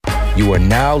You are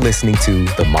now listening to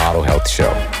The Model Health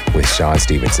Show with Sean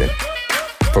Stevenson.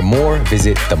 For more,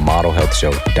 visit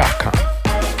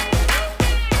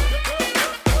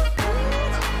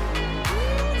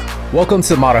themodelhealthshow.com. Welcome to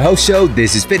The Model Health Show.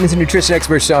 This is fitness and nutrition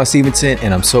expert Sean Stevenson,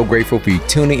 and I'm so grateful for you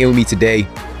tuning in with me today.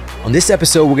 On this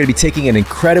episode, we're going to be taking an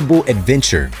incredible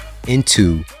adventure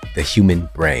into the human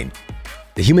brain.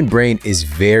 The human brain is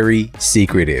very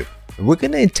secretive. We're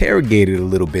going to interrogate it a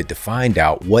little bit to find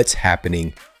out what's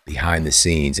happening behind the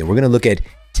scenes. And we're going to look at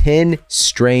 10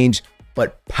 strange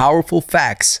but powerful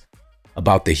facts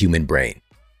about the human brain.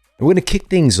 And we're going to kick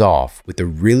things off with a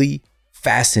really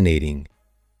fascinating,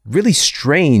 really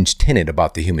strange tenet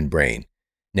about the human brain.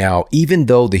 Now, even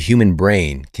though the human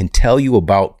brain can tell you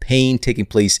about pain taking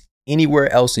place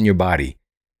anywhere else in your body,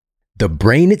 the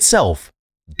brain itself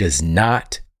does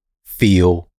not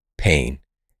feel pain.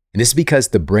 And this is because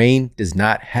the brain does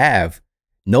not have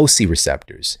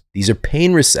nociceptors. These are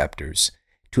pain receptors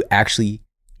to actually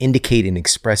indicate and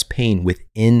express pain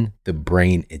within the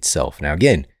brain itself. Now,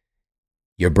 again,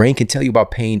 your brain can tell you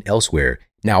about pain elsewhere.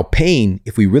 Now, pain,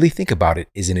 if we really think about it,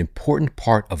 is an important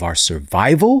part of our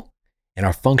survival and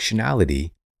our functionality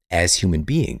as human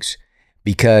beings,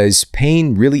 because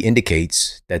pain really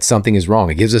indicates that something is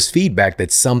wrong. It gives us feedback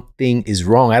that something is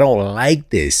wrong. I don't like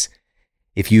this.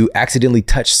 If you accidentally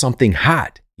touch something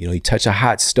hot, you touch a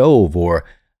hot stove or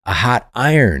a hot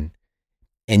iron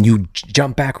and you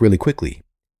jump back really quickly,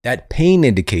 that pain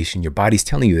indication, your body's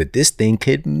telling you that this thing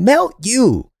could melt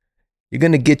you. You're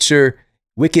going to get your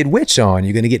wicked witch on.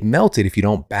 You're going to get melted if you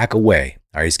don't back away.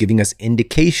 All right, it's giving us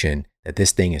indication that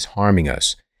this thing is harming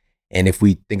us. And if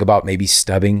we think about maybe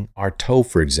stubbing our toe,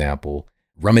 for example,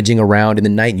 rummaging around in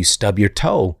the night and you stub your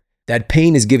toe, that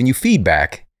pain is giving you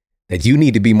feedback that you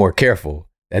need to be more careful.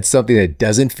 That's something that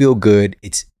doesn't feel good.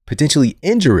 It's potentially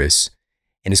injurious,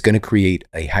 and it's going to create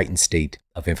a heightened state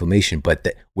of inflammation. But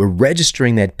we're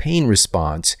registering that pain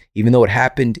response, even though it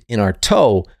happened in our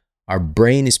toe, our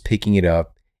brain is picking it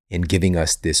up and giving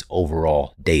us this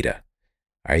overall data.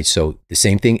 All right, so the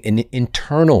same thing in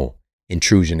internal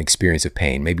intrusion experience of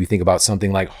pain. Maybe you think about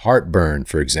something like heartburn,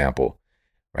 for example,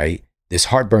 right? This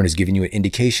heartburn is giving you an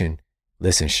indication.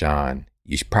 Listen, Sean,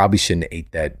 you probably shouldn't have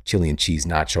ate that chili and cheese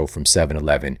nacho from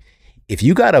 7-Eleven. If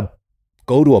you got to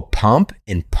go to a pump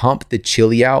and pump the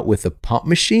chili out with a pump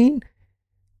machine,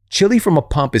 chili from a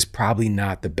pump is probably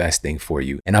not the best thing for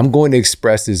you. And I'm going to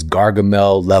express this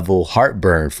Gargamel level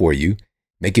heartburn for you,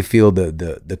 make you feel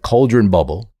the cauldron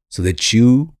bubble so that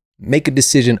you make a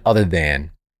decision other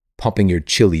than pumping your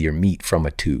chili, your meat from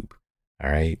a tube. All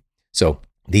right. So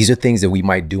these are things that we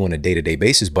might do on a day-to-day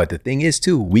basis. But the thing is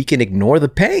too, we can ignore the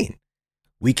pain.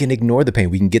 We can ignore the pain.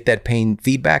 We can get that pain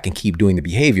feedback and keep doing the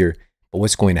behavior. But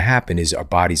what's going to happen is our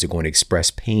bodies are going to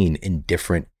express pain in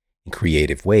different and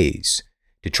creative ways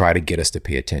to try to get us to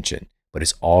pay attention. But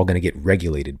it's all going to get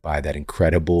regulated by that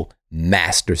incredible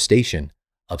master station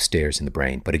upstairs in the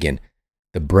brain. But again,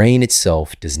 the brain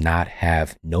itself does not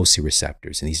have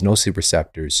nociceptors. And these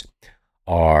nociceptors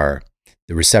are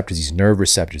the receptors, these nerve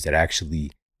receptors that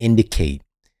actually indicate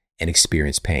and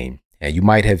experience pain. And you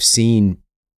might have seen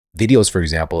videos, for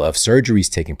example, of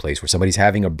surgeries taking place where somebody's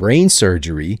having a brain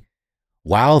surgery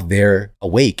while they're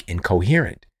awake and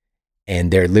coherent.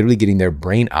 And they're literally getting their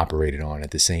brain operated on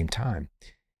at the same time.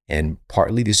 And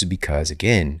partly this is because,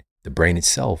 again, the brain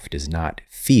itself does not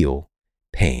feel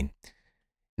pain.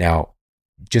 Now,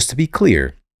 just to be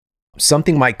clear,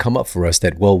 something might come up for us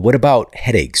that, well, what about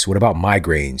headaches? What about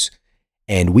migraines?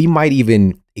 And we might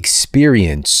even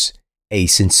experience a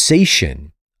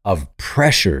sensation of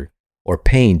pressure or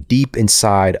pain deep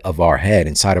inside of our head,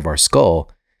 inside of our skull.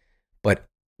 But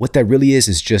what that really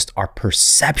is just our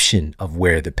perception of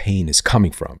where the pain is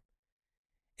coming from.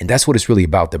 And that's what it's really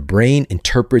about. The brain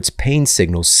interprets pain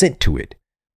signals sent to it,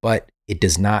 but it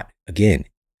does not, again,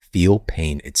 feel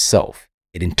pain itself.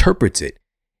 It interprets it.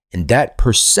 And that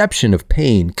perception of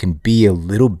pain can be a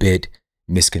little bit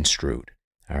misconstrued.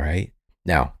 All right.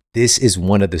 Now, this is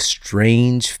one of the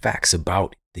strange facts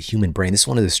about the human brain. This is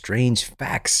one of the strange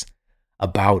facts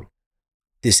about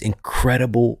this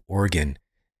incredible organ.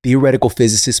 Theoretical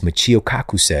physicist Michio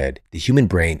Kaku said, the human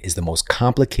brain is the most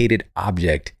complicated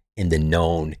object in the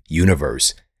known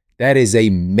universe. That is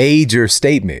a major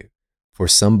statement for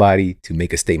somebody to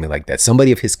make a statement like that,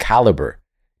 somebody of his caliber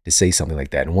to say something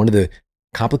like that. And one of the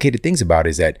complicated things about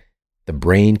it is that the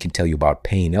brain can tell you about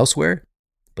pain elsewhere,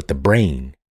 but the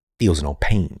brain feels no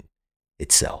pain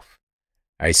itself.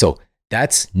 All right, so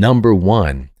that's number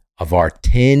one of our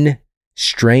 10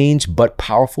 strange but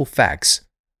powerful facts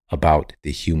about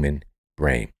the human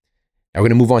brain. Now we're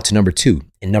going to move on to number two.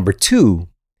 And number two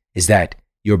is that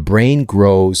your brain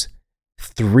grows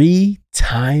 3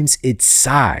 times its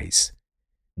size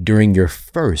during your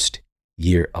first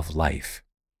year of life.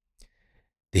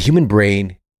 The human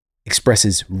brain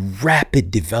expresses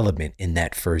rapid development in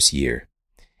that first year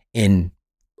in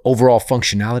overall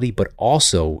functionality, but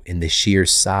also in the sheer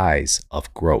size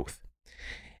of growth.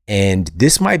 And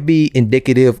this might be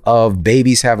indicative of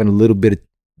babies having a little bit of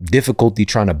difficulty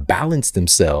trying to balance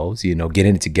themselves,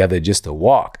 getting it together just to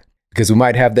walk, because we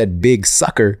might have that big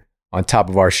sucker on top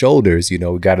of our shoulders. We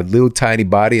got a little tiny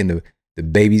body, and the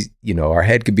babies, our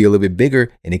head could be a little bit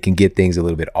bigger, and it can get things a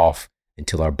little bit off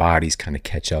until our bodies kind of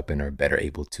catch up and are better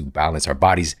able to balance our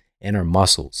bodies and our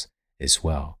muscles as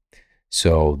well.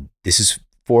 So this is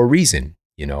for a reason.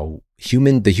 The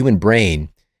human brain,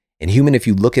 and if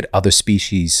you look at other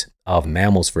species of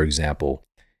mammals, for example,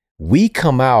 we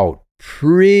come out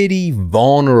pretty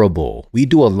vulnerable. We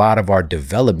do a lot of our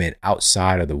development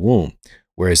outside of the womb,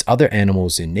 whereas other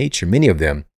animals in nature, many of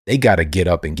them, they got to get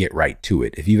up and get right to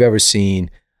it. If you've ever seen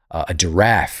a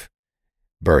giraffe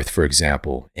birth, for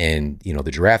example, and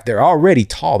the giraffe, they're already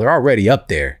tall, they're already up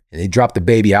there, and they drop the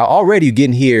baby out. Already you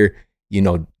getting here,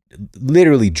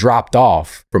 literally dropped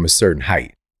off from a certain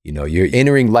height. You're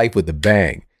entering life with a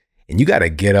bang, and you got to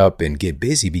get up and get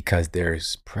busy because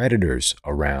there's predators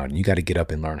around. You got to get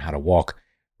up and learn how to walk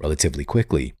relatively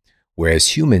quickly.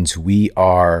 Whereas humans, we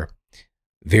are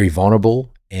very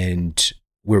vulnerable, and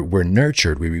we're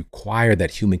nurtured. We require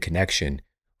that human connection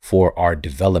for our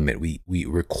development. We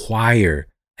require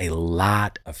a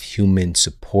lot of human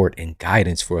support and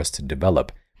guidance for us to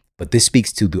develop. But this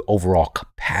speaks to the overall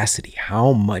capacity,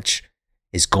 how much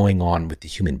is going on with the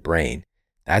human brain.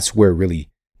 That's where really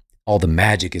all the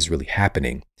magic is really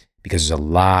happening, because there's a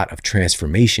lot of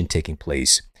transformation taking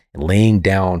place and laying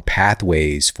down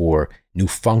pathways for new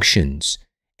functions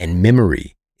and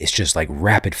memory. It's just like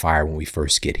rapid fire when we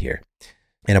first get here.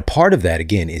 And a part of that,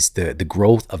 again, is the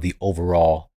growth of the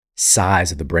overall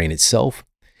size of the brain itself.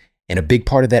 And a big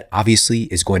part of that, obviously,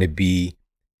 is going to be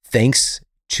thanks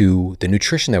to the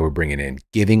nutrition that we're bringing in,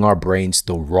 giving our brains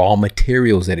the raw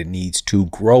materials that it needs to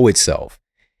grow itself.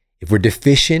 If we're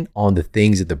deficient on the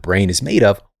things that the brain is made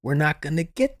of, we're not going to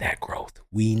get that growth.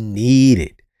 We need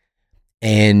it.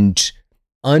 And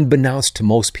unbeknownst to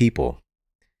most people,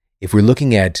 if we're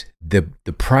looking at the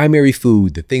primary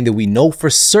food, the thing that we know for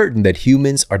certain that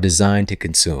humans are designed to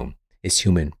consume, is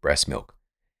human breast milk.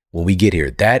 When we get here,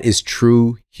 that is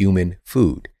true human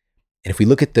food. And if we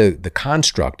look at the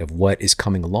construct of what is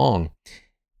coming along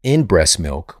in breast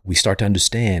milk, we start to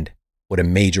understand what a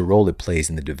major role it plays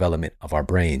in the development of our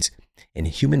brains. And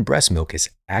human breast milk is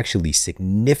actually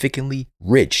significantly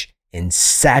rich in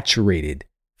saturated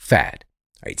fat,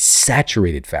 right?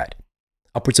 Saturated fat,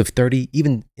 upwards of 30,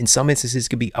 even in some instances,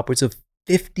 could be upwards of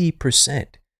 50%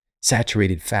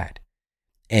 saturated fat.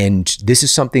 And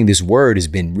this word has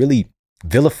been really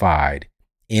vilified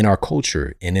in our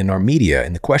culture and in our media.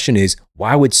 And the question is,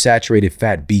 why would saturated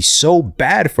fat be so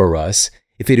bad for us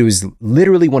if it was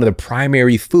literally one of the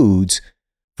primary foods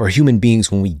for human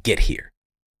beings when we get here?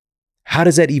 How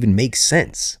does that even make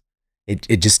sense?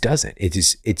 It just doesn't.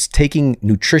 It's taking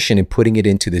nutrition and putting it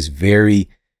into this very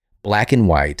black and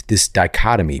white, this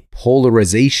dichotomy,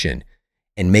 polarization,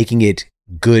 and making it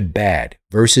good, bad,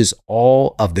 versus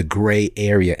all of the gray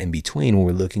area in between when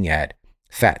we're looking at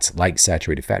fats like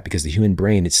saturated fat, because the human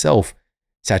brain itself,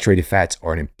 saturated fats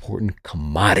are an important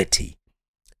commodity.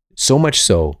 So much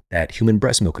so that human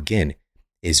breast milk, again,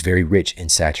 is very rich in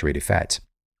saturated fats.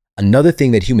 Another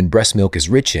thing that human breast milk is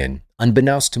rich in,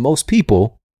 unbeknownst to most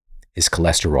people, is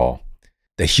cholesterol.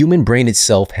 The human brain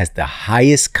itself has the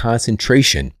highest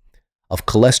concentration of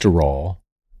cholesterol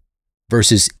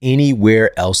versus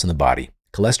anywhere else in the body.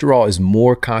 Cholesterol is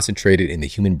more concentrated in the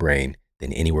human brain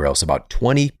than anywhere else. About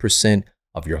 20%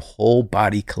 of your whole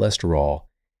body cholesterol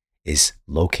is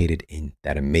located in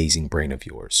that amazing brain of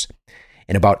yours.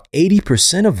 And about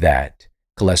 80% of that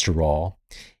cholesterol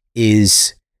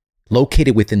is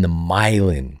located within the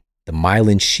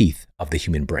myelin sheath of the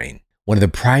human brain. One of the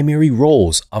primary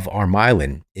roles of our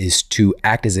myelin is to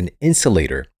act as an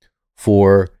insulator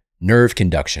for nerve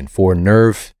conduction, for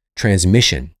nerve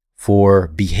transmission, for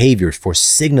behaviors, for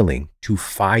signaling to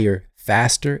fire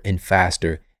faster and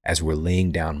faster as we're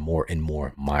laying down more and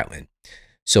more myelin.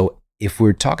 So if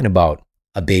we're talking about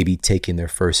a baby taking their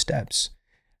first steps,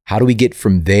 how do we get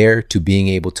from there to being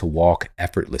able to walk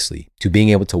effortlessly, to being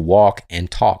able to walk and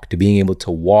talk, to being able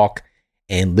to walk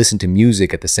and listen to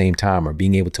music at the same time, or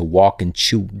being able to walk and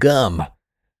chew gum, all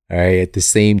right, at the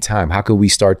same time? How could we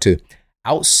start to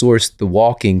outsource the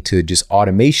walking to just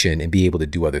automation and be able to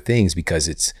do other things, because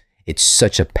it's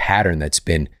such a pattern that's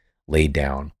been laid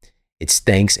down? It's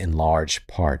thanks in large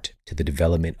part to the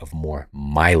development of more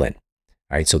myelin.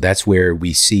 All right, so that's where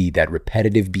we see that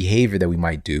repetitive behavior that we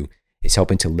might do is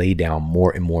helping to lay down more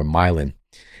and more myelin.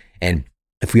 And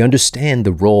if we understand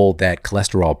the role that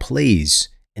cholesterol plays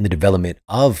in the development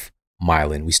of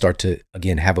myelin, we start to,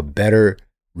 again, have a better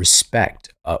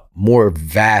respect, a more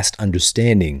vast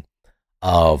understanding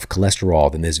of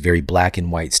cholesterol than this very black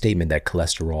and white statement that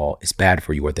cholesterol is bad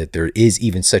for you, or that there is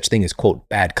even such thing as, quote,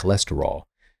 bad cholesterol.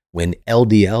 When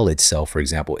LDL itself, for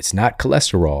example, it's not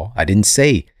cholesterol. I didn't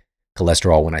say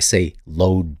cholesterol when I say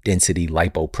low density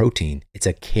lipoprotein. It's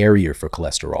a carrier for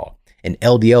cholesterol. And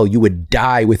LDL, you would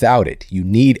die without it. You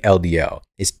need LDL.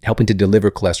 It's helping to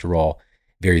deliver cholesterol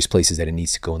various places that it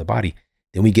needs to go in the body.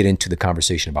 Then we get into the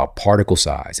conversation about particle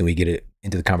size, and we get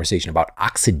into the conversation about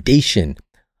oxidation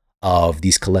of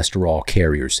these cholesterol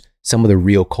carriers. Some of the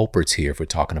real culprits here, if we're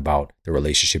talking about the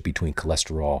relationship between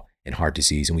cholesterol and heart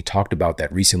disease. And we talked about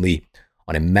that recently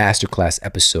on a masterclass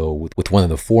episode with one of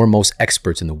the foremost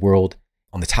experts in the world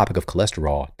on the topic of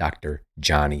cholesterol, Dr.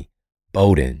 Johnny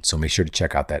Bowden. So make sure to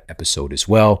check out that episode as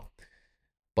well.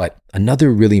 But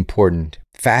another really important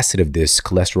facet of this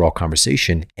cholesterol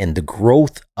conversation and the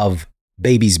growth of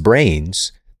babies'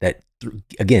 brains that,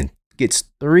 again, grows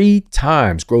 3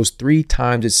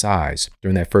 times its size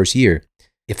during that first year.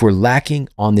 If we're lacking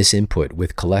on this input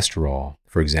with cholesterol,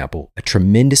 for example, a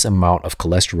tremendous amount of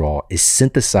cholesterol is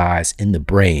synthesized in the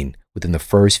brain within the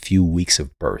first few weeks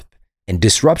of birth. And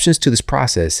disruptions to this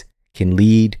process can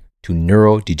lead to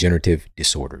neurodegenerative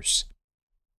disorders.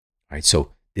 All right,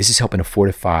 so this is helping to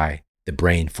fortify the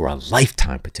brain for a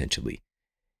lifetime potentially.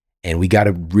 And we got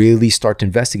to really start to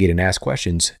investigate and ask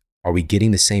questions. Are we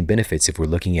getting the same benefits if we're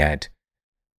looking at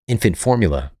infant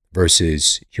formula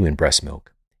versus human breast milk?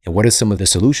 And what are some of the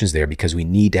solutions there? Because we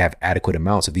need to have adequate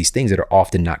amounts of these things that are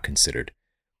often not considered.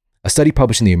 A study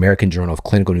published in the American Journal of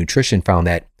Clinical Nutrition found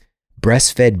that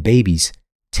breastfed babies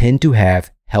tend to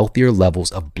have healthier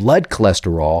levels of blood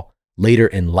cholesterol later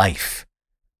in life.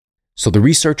 So the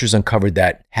researchers uncovered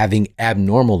that having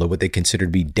abnormal or what they consider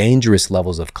to be dangerous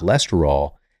levels of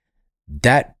cholesterol,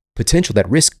 that potential, that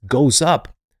risk goes up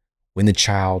when the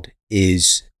child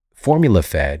is formula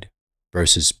fed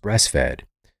versus breastfed.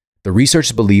 The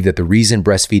researchers believe that the reason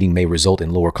breastfeeding may result in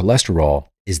lower cholesterol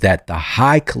is that the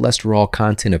high cholesterol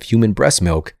content of human breast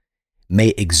milk may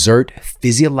exert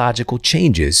physiological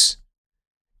changes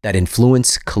that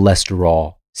influence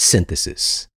cholesterol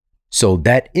synthesis. So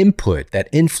that input, that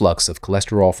influx of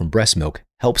cholesterol from breast milk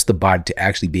helps the body to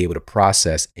actually be able to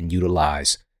process and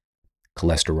utilize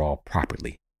cholesterol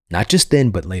properly. Not just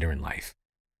then, but later in life.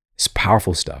 It's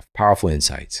powerful stuff, powerful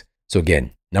insights. So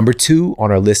again, number 2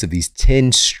 on our list of these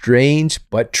 10 strange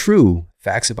but true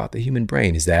facts about the human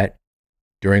brain is that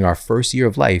during our first year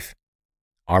of life,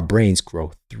 our brains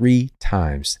grow 3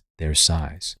 times their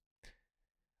size.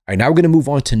 All right, now we're going to move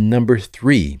on to number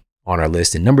 3 on our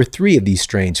list. And number 3 of these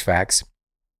strange facts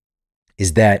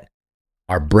is that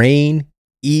our brain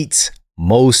eats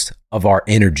most of our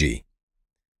energy.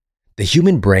 The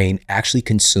human brain actually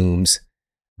consumes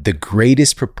the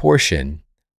greatest proportion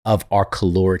of our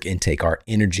caloric intake, our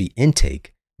energy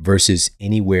intake, versus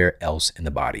anywhere else in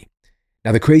the body.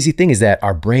 Now, the crazy thing is that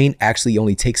our brain actually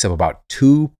only takes up about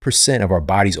 2% of our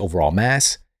body's overall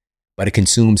mass, but it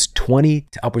consumes 20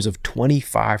 to upwards of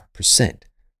 25%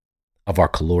 of our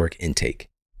caloric intake.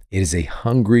 It is a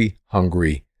hungry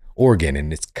organ,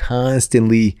 and it's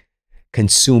constantly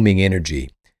consuming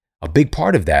energy. A big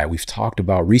part of that we've talked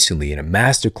about recently in a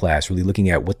masterclass, really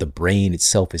looking at what the brain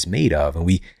itself is made of. And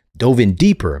we dove in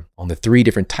deeper on the 3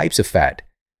 different types of fat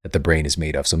that the brain is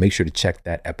made of. So make sure to check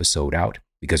that episode out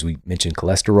because we mentioned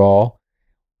cholesterol.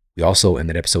 We also in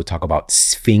that episode talk about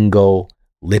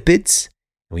sphingolipids.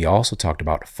 And we also talked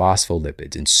about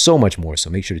phospholipids and so much more. So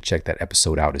make sure to check that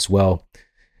episode out as well.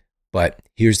 But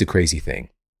here's the crazy thing.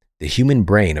 The human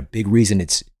brain, a big reason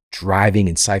it's driving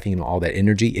and siphoning all that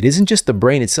energy, it isn't just the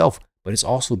brain itself, but it's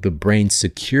also the brain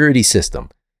security system,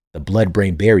 the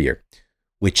blood-brain barrier,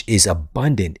 which is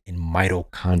abundant in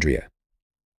mitochondria.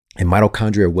 And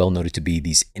mitochondria are well noted to be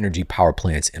these energy power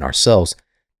plants in our cells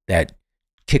that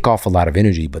kick off a lot of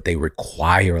energy, but they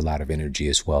require a lot of energy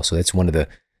as well. So that's one of the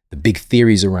big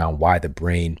theories around why the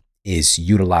brain is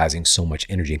utilizing so much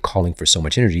energy and calling for so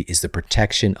much energy is the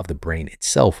protection of the brain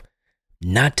itself,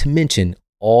 not to mention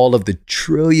all of the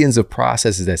trillions of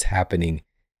processes that's happening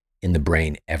in the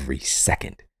brain every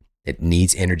second. It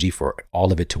needs energy for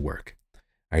all of it to work.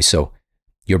 All right, so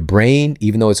your brain,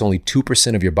 even though it's only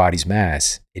 2% of your body's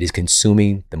mass, it is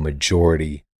consuming the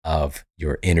majority of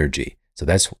your energy. So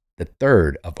that's the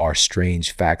 3rd of our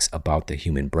strange facts about the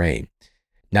human brain.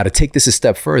 Now, to take this a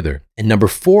step further, and number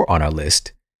 4 on our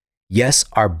list, Yes,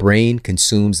 our brain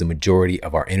consumes the majority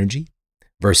of our energy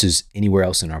versus anywhere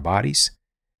else in our bodies,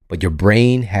 but your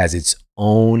brain has its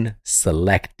own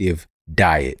selective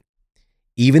diet.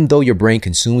 Even though your brain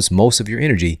consumes most of your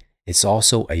energy, it's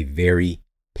also a very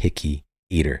picky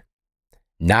eater.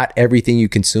 Not everything you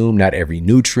consume, not every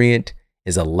nutrient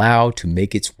is allowed to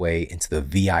make its way into the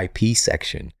VIP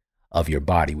section of your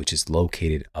body, which is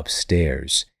located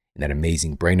upstairs in that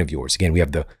amazing brain of yours. Again, we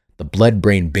have the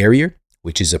blood-brain barrier,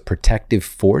 which is a protective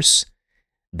force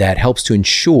that helps to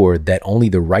ensure that only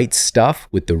the right stuff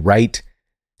with the right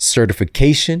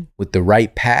certification, with the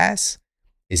right pass,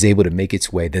 is able to make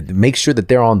its way, that make sure that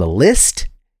they're on the list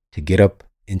to get up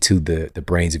into the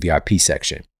brain's VIP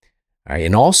section. All right.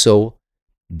 And also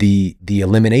the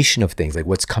elimination of things like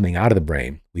what's coming out of the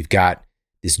brain. We've got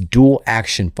this dual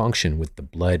action function with the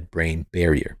blood-brain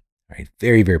barrier. All right.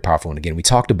 Very, very powerful. And again, we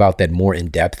talked about that more in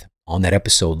depth on that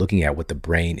episode, looking at what the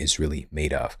brain is really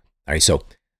made of. All right. So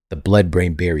the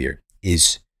blood-brain barrier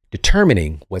is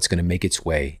determining what's going to make its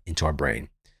way into our brain.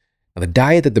 Now, the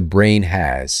diet that the brain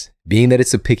has, being that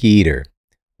it's a picky eater,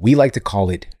 we like to call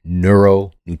it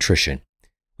neuronutrition.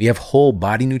 We have whole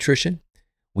body nutrition.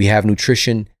 We have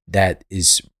nutrition that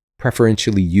is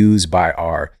preferentially used by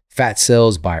our fat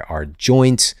cells, by our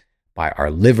joints, by our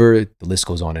liver. The list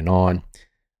goes on and on.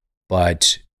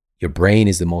 But your brain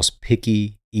is the most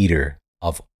picky eater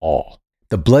of all.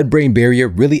 The blood-brain barrier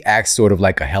really acts sort of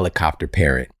like a helicopter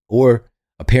parent, or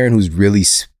a parent who's really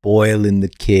spoiling the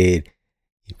kid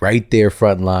right there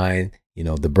front line. You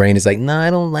know, the brain is like, no, I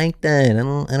don't like that. I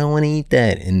don't want to eat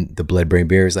that. And the blood-brain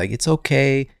barrier is like, it's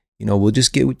okay. You know, we'll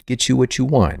just get you what you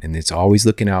want. And it's always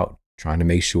looking out, trying to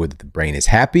make sure that the brain is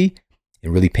happy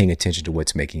and really paying attention to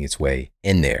what's making its way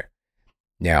in there.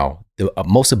 Now, the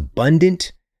most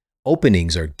abundant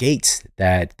openings or gates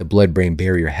that the blood-brain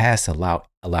barrier has to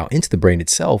allow into the brain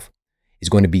itself is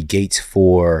going to be gates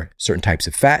for certain types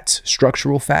of fats,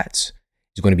 structural fats.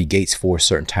 It's going to be gates for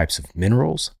certain types of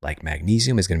minerals like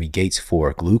magnesium. It's going to be gates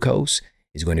for glucose.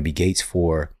 It's going to be gates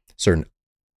for certain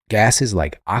gases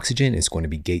like oxygen. It's going to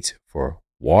be gates for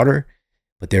water.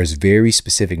 But there's very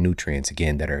specific nutrients,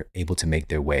 again, that are able to make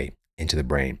their way into the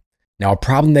brain. Now, a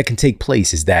problem that can take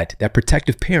place is that that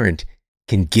protective parent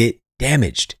can get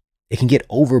damaged. It can get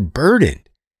overburdened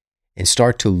and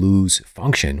start to lose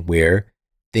function, where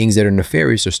things that are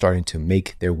nefarious are starting to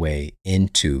make their way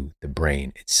into the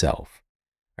brain itself.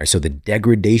 All right, so the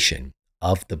degradation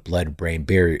of the blood-brain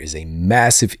barrier is a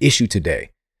massive issue today.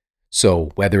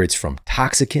 So whether it's from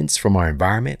toxicants from our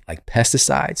environment, like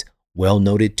pesticides, well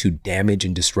noted to damage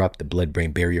and disrupt the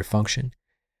blood-brain barrier function,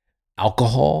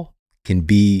 alcohol can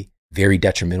be very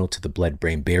detrimental to the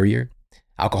blood-brain barrier.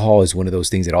 Alcohol is one of those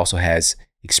things that also has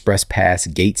express pass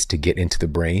gates to get into the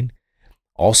brain.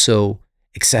 Also,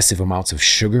 excessive amounts of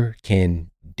sugar can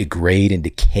degrade and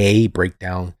decay, break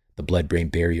down the blood-brain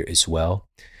barrier as well.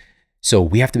 So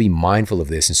we have to be mindful of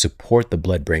this and support the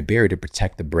blood-brain barrier to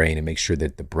protect the brain and make sure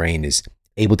that the brain is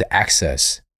able to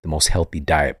access the most healthy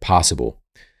diet possible.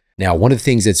 Now, one of the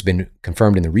things that's been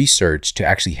confirmed in the research to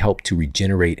actually help to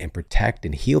regenerate and protect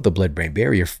and heal the blood-brain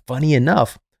barrier, funny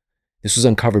enough, this was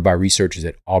uncovered by researchers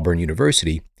at Auburn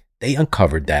University. They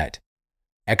uncovered that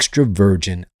extra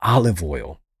virgin olive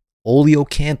oil,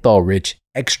 oleocanthal-rich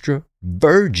extra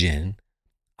virgin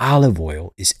olive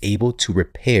oil, is able to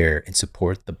repair and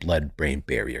support the blood-brain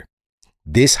barrier.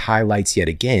 This highlights yet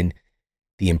again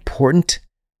the important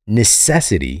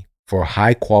necessity for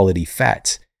high-quality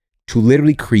fats to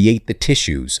literally create the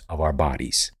tissues of our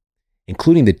bodies,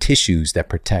 including the tissues that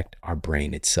protect our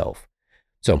brain itself.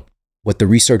 So what the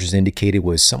researchers indicated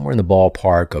was somewhere in the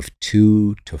ballpark of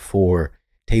 2 to 4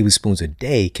 tablespoons a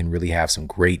day can really have some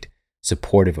great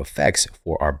supportive effects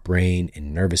for our brain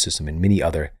and nervous system and many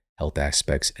other health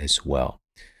aspects as well.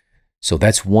 So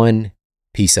that's one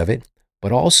piece of it.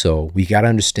 But also, we got to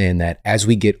understand that as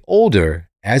we get older,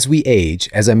 as we age,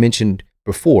 as I mentioned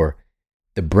before,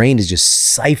 the brain is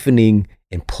just siphoning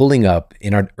and pulling up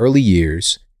in our early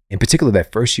years, in particular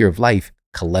that first year of life,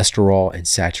 cholesterol and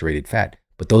saturated fat.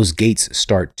 But those gates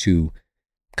start to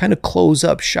kind of close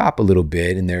up shop a little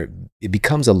bit, and it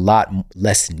becomes a lot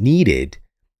less needed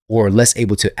or less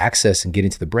able to access and get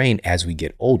into the brain as we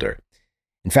get older.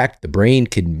 In fact, the brain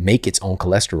can make its own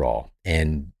cholesterol,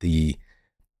 and the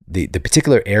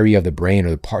particular area of the brain or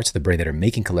the parts of the brain that are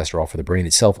making cholesterol for the brain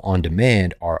itself on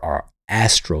demand are our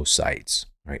astrocytes,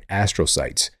 right?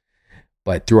 Astrocytes.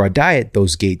 But through our diet,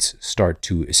 those gates start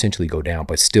to essentially go down.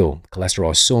 But still,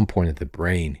 cholesterol is so important that the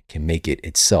brain can make it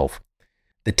itself.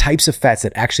 The types of fats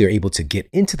that actually are able to get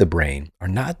into the brain are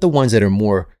not the ones that are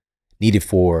more needed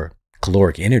for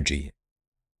caloric energy.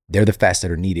 They're the fats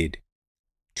that are needed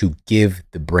to give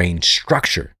the brain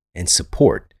structure and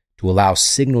support to allow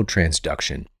signal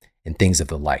transduction and things of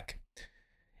the like.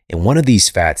 And one of these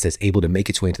fats that's able to make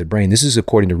its way into the brain, this is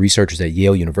according to researchers at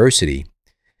Yale University,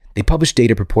 they published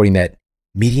data purporting that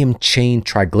medium chain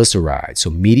triglycerides, so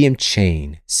medium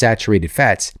chain saturated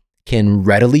fats, can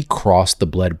readily cross the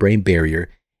blood-brain barrier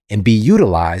and be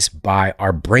utilized by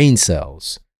our brain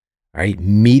cells. All right,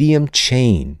 medium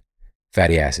chain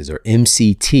fatty acids, or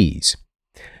MCTs.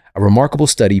 A remarkable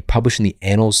study published in the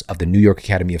Annals of the New York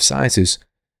Academy of Sciences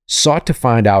sought to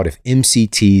find out if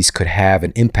MCTs could have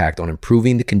an impact on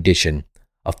improving the condition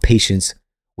of patients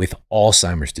with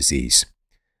Alzheimer's disease.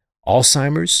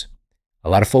 Alzheimer's, a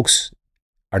lot of folks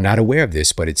are not aware of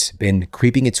this, but it's been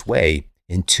creeping its way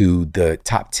into the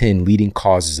top 10 leading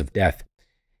causes of death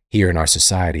here in our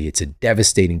society. It's a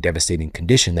devastating, devastating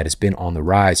condition that has been on the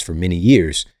rise for many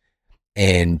years.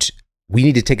 And we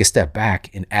need to take a step back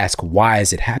and ask, why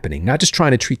is it happening? Not just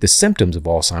trying to treat the symptoms of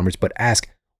Alzheimer's, but ask,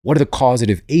 what are the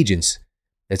causative agents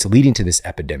that's leading to this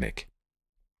epidemic?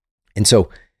 And so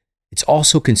it's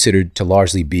also considered to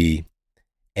largely be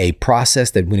a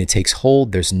process that when it takes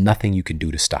hold, there's nothing you can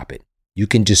do to stop it. You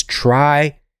can just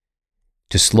try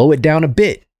to slow it down a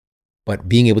bit, but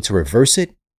being able to reverse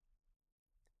it,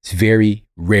 it's very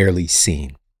rarely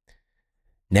seen.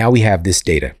 Now we have this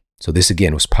data. So this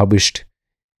again was published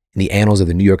in the Annals of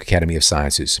the New York Academy of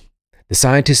Sciences. The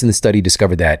scientists in the study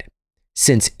discovered that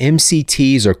since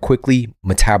MCTs are quickly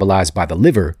metabolized by the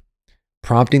liver,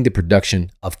 prompting the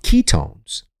production of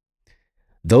ketones,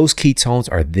 those ketones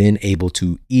are then able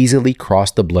to easily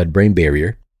cross the blood-brain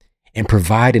barrier and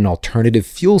provide an alternative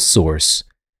fuel source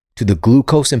to the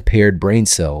glucose-impaired brain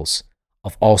cells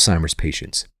of Alzheimer's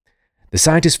patients. The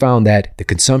scientists found that the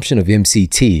consumption of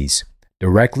MCTs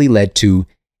directly led to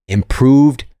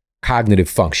improved cognitive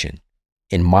function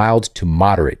in mild to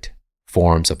moderate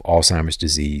forms of Alzheimer's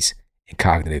disease and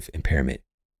cognitive impairment.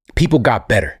 People got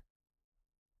better.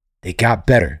 They got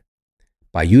better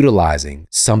by utilizing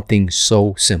something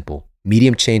so simple,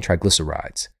 medium chain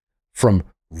triglycerides from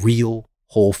real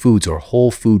whole foods or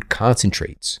whole food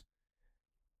concentrates.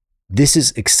 This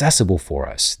is accessible for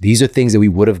us. These are things that we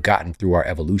would have gotten through our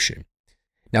evolution.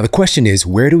 Now, the question is,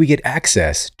 where do we get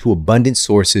access to abundant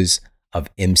sources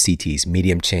of MCTs,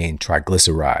 medium chain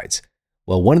triglycerides?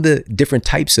 Well, one of the different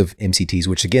types of MCTs,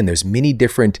 which again, there's many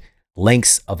different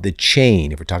lengths of the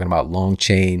chain. If we're talking about long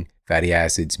chain fatty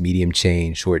acids, medium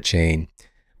chain, short chain,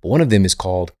 but one of them is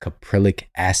called caprylic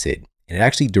acid. And it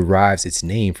actually derives its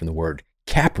name from the word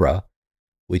capra,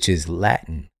 which is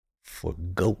Latin for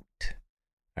goat.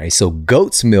 All right, so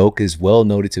goat's milk is well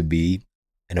noted to be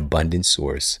an abundant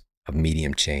source of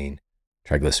medium chain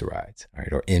triglycerides, all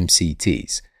right, or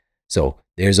MCTs. So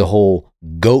there's a whole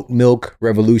goat milk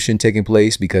revolution taking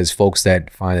place because folks that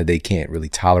find that they can't really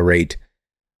tolerate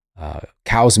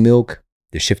cow's milk,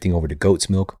 they're shifting over to goat's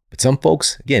milk. But some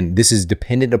folks, again, this is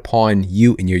dependent upon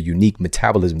you and your unique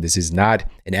metabolism. This is not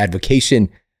an advocation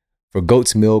for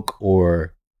goat's milk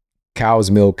or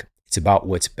cow's milk. It's about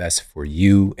what's best for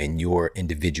you and your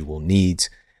individual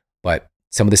needs. But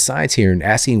some of the science here and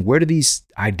asking, where do these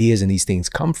ideas and these things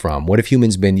come from? What have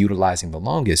humans been utilizing the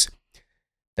longest?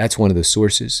 That's one of the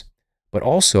sources. But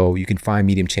also you can find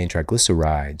medium chain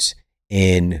triglycerides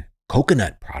in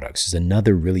coconut products is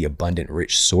another really abundant,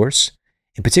 rich source.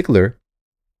 In particular,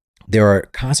 there are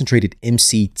concentrated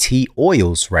MCT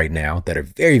oils right now that are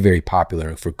very, very popular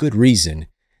and for good reason,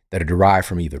 that are derived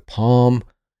from either palm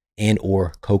and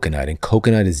or coconut. And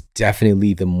coconut is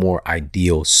definitely the more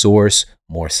ideal source,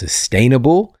 more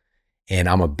sustainable. And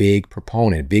I'm a big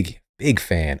proponent, big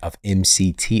fan of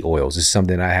MCT oils. This is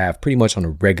something I have pretty much on a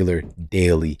regular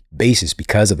daily basis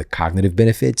because of the cognitive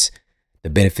benefits, the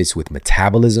benefits with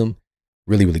metabolism,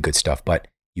 really, really good stuff. But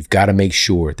you've got to make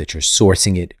sure that you're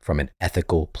sourcing it from an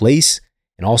ethical place.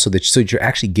 And also so that you're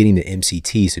actually getting the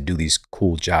MCTs to do these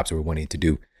cool jobs that we're wanting to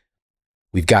do.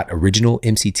 We've got original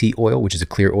MCT oil, which is a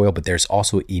clear oil, but there's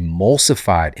also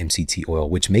emulsified MCT oil,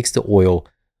 which makes the oil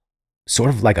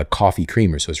sort of like a coffee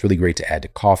creamer. So it's really great to add to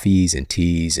coffees and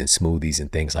teas and smoothies and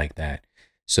things like that.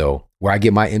 So where I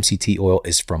get my MCT oil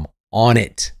is from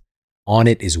Onnit.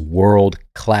 Onnit is world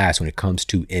class when it comes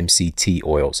to MCT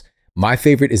oils. My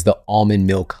favorite is the almond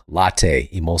milk latte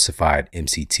emulsified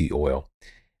MCT oil.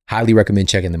 Highly recommend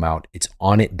checking them out. It's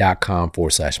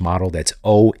onnit.com/model. That's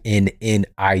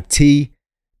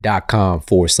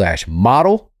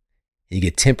ONNIT.com/model. And you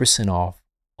get 10% off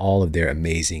all of their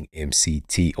amazing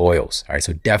MCT oils. All right,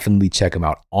 so definitely check them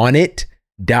out.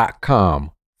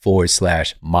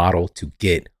 Onnit.com/model to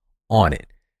get on it.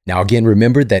 Now, again,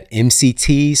 remember that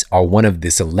MCTs are one of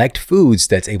the select foods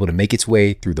that's able to make its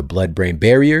way through the blood-brain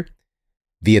barrier.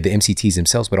 via the MCTs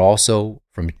themselves, but also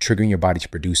from triggering your body to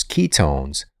produce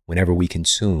ketones whenever we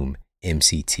consume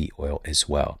MCT oil as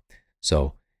well.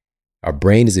 So our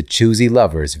brain is a choosy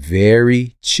lover. It's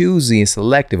very choosy and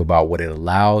selective about what it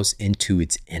allows into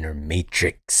its inner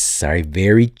matrix. All right,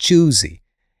 very choosy.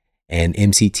 And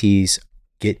MCTs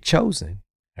get chosen.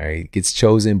 All right, it gets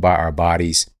chosen by our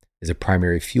bodies as a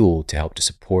primary fuel to help to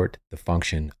support the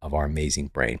function of our amazing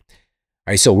brain.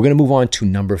 All right, so we're going to move on to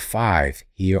number 5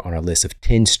 here on our list of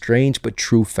 10 strange but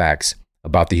true facts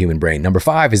about the human brain. Number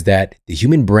 5 is that the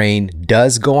human brain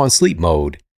does go on sleep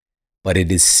mode, but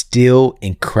it is still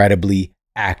incredibly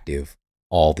active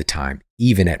all the time,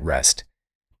 even at rest.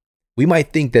 We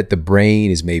might think that the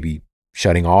brain is maybe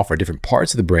shutting off, or different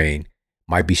parts of the brain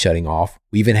might be shutting off.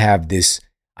 We even have this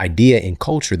idea in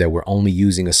culture that we're only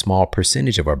using a small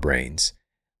percentage of our brains,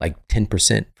 like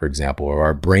 10%, for example, or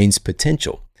our brain's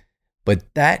potential. But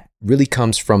that really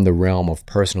comes from the realm of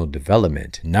personal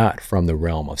development, not from the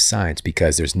realm of science,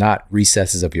 because there's not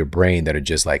recesses of your brain that are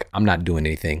just like, I'm not doing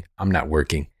anything, I'm not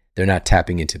working. They're not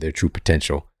tapping into their true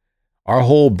potential. Our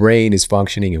whole brain is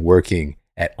functioning and working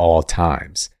at all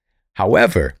times.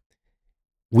 However,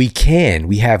 we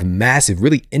have massive,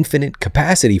 really infinite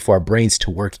capacity for our brains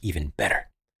to work even better.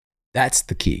 That's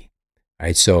the key. All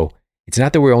right. So it's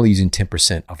not that we're only using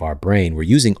 10% of our brain. We're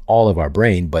using all of our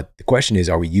brain, but the question is,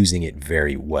 are we using it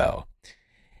very well?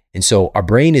 And so our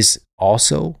brain is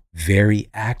also very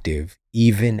active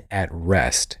even at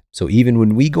rest. So even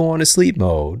when we go on a sleep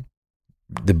mode,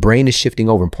 the brain is shifting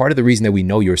over. And part of the reason that we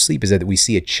know you're asleep is that we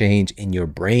see a change in your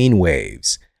brain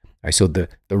waves. All right. So the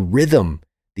rhythm,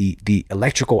 the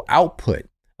electrical output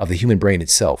of the human brain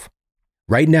itself.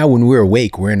 Right now, when we're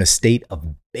awake, we're in a state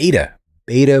of beta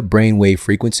brainwave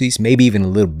frequencies, maybe even a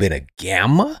little bit of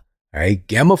gamma, all right?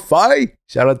 Gamma phi,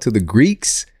 shout out to the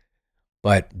Greeks.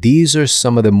 But these are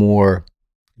some of the more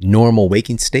normal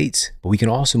waking states, but we can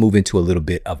also move into a little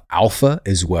bit of alpha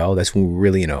as well. That's when we're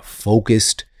really in a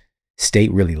focused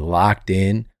state, really locked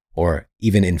in, or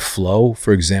even in flow,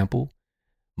 for example,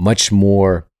 much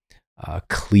more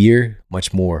clear,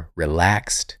 much more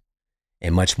relaxed,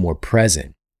 and much more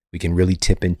present. We can really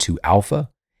tip into alpha.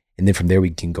 And then from there, we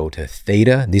can go to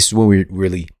theta. This is when we're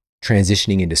really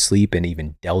transitioning into sleep. And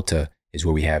even delta is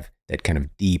where we have that kind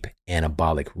of deep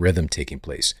anabolic rhythm taking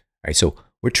place. All right. So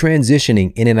we're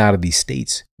transitioning in and out of these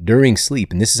states during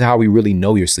sleep. And this is how we really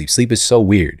know you're asleep. Sleep is so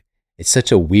weird. It's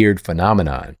such a weird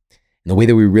phenomenon. And the way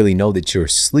that we really know that you're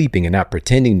sleeping and not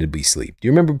pretending to be asleep. Do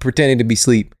you remember pretending to be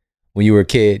asleep when you were a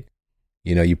kid?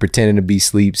 You know, you pretending to be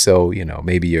asleep. So, you know,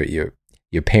 maybe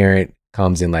your parent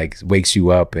comes and like wakes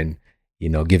you up and, you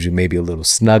know, gives you maybe a little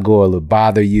snuggle or a little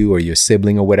bother you, or your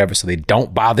sibling or whatever, so they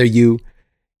don't bother you.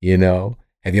 You know,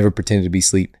 have you ever pretended to be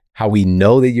asleep? How we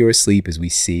know that you're asleep is we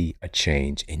see a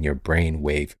change in your brain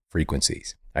wave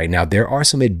frequencies. All right. Now, there are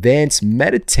some advanced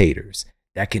meditators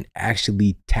that can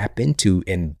actually tap into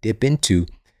and dip into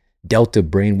delta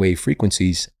brainwave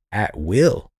frequencies at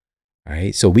will. All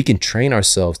right. So we can train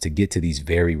ourselves to get to these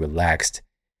very relaxed,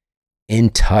 in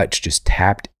touch, just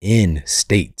tapped in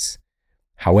states.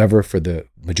 However, for the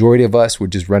majority of us, we're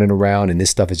just running around and this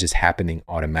stuff is just happening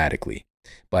automatically.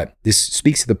 But this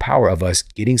speaks to the power of us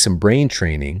getting some brain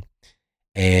training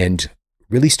and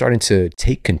really starting to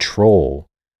take control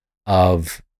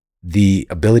of the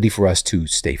ability for us to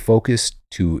stay focused,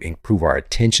 to improve our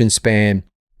attention span,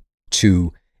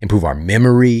 to improve our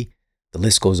memory. The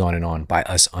list goes on and on by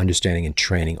us understanding and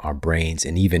training our brains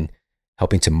and even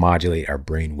helping to modulate our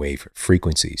brainwave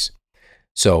frequencies.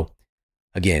 So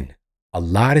again, a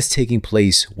lot is taking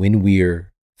place when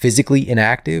we're physically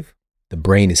inactive. The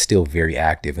brain is still very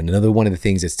active. And another one of the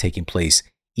things that's taking place,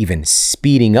 even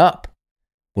speeding up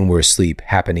when we're asleep,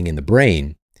 happening in the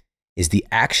brain, is the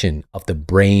action of the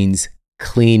brain's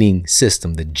cleaning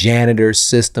system. The janitor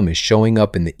system is showing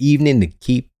up in the evening to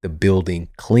keep the building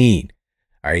clean.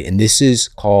 All right. And this is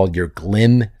called your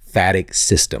glymphatic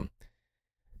system.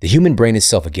 The human brain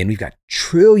itself, again, we've got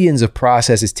trillions of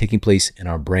processes taking place in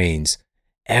our brains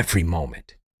every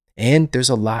moment. And there's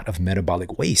a lot of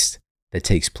metabolic waste that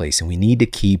takes place, and we need to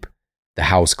keep the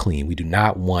house clean. We do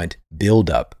not want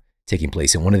buildup taking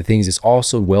place. And one of the things that's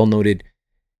also well noted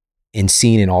and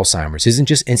seen in Alzheimer's isn't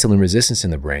just insulin resistance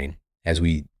in the brain, as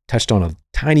we touched on a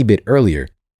tiny bit earlier,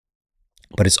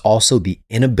 but it's also the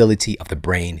inability of the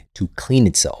brain to clean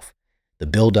itself, the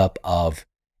buildup of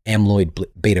amyloid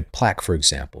beta plaque, for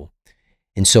example.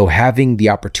 And so having the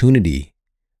opportunity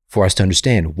for us to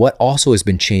understand what also has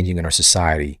been changing in our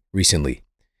society recently,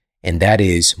 and that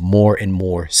is more and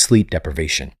more sleep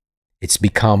deprivation. It's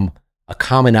become a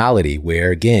commonality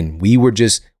where, again, we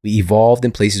evolved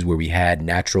in places where we had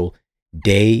natural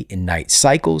day and night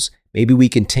cycles, maybe we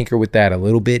can tinker with that a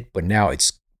little bit, but now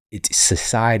it's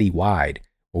society wide,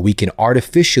 where we can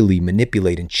artificially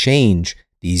manipulate and change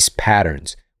these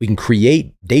patterns. We can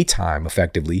create daytime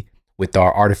effectively with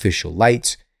our artificial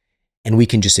lights, and we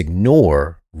can just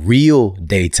ignore real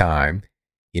daytime,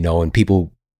 and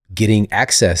people getting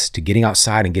access to getting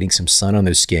outside and getting some sun on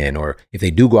their skin. Or if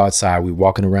they do go outside, we're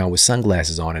walking around with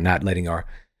sunglasses on and not letting our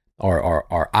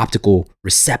optical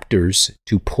receptors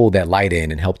to pull that light in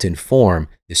and help to inform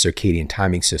the circadian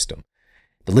timing system.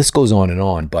 The list goes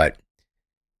on, but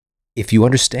if you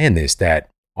understand this, that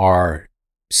our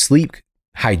sleep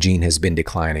hygiene has been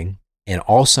declining and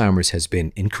Alzheimer's has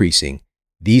been increasing,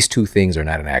 these two things are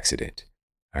not an accident,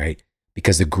 all right?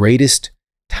 Because the greatest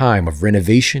time of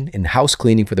renovation and house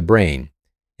cleaning for the brain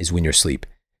is when you're asleep.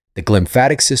 The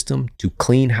glymphatic system to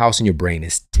clean house in your brain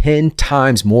is 10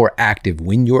 times more active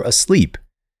when you're asleep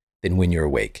than when you're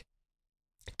awake.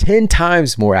 10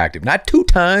 times more active, not 2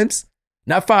 times,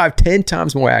 not 5, 10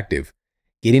 times more active,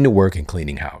 getting to work and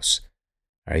cleaning house.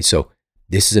 All right, so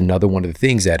this is another one of the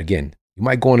things that, again, you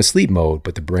might go into sleep mode,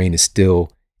 but the brain is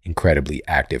still incredibly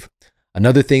active.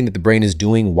 Another thing that the brain is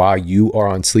doing while you are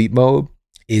on sleep mode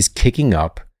is kicking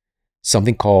up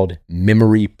something called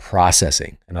memory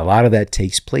processing. And a lot of that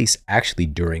takes place actually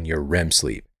during your REM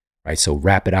sleep, right? So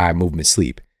rapid eye movement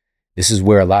sleep. This is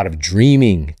where a lot of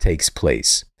dreaming takes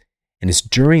place. And it's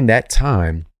during that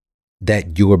time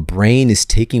that your brain is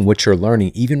taking what you're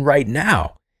learning, even right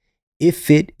now, if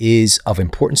it is of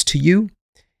importance to you,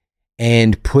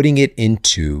 and putting it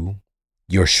into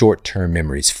your short-term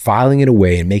memories, filing it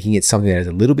away and making it something that is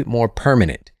a little bit more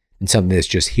permanent than something that's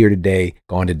just here today,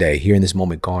 gone today, here in this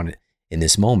moment, gone in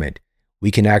this moment. We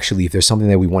can actually, if there's something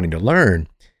that we wanting to learn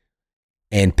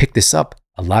and pick this up,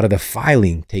 a lot of the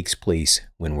filing takes place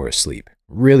when we're asleep.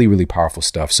 Really, really powerful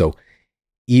stuff. So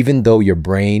even though your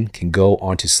brain can go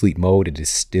onto sleep mode, it is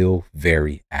still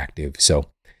very active. So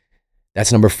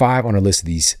that's number 5 on our list of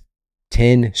these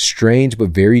 10 strange but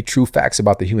very true facts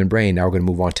about the human brain. Now we're going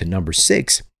to move on to number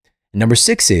 6. And number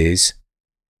 6 is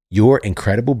your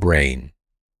incredible brain.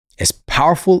 As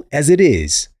powerful as it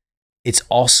is, it's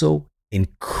also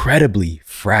incredibly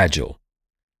fragile.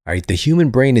 All right, the human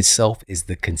brain itself is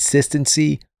the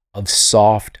consistency of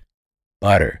soft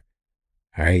butter.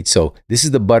 All right, so this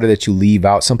is the butter that you leave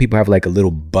out. Some people have like a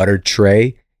little butter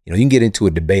tray. You can get into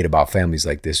a debate about families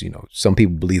like this. Some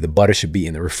people believe the butter should be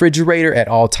in the refrigerator at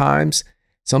all times.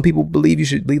 Some people believe you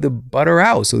should leave the butter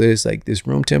out. So there's like this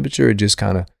room temperature, it just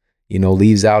kind of,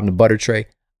 leaves out in the butter tray.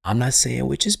 I'm not saying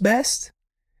which is best,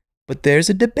 but there's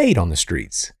a debate on the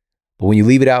streets. But when you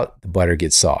leave it out, the butter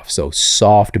gets soft. So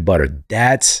soft butter,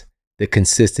 that's the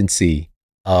consistency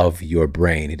of your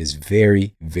brain. It is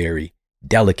very, very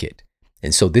delicate.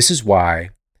 And so this is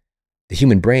why the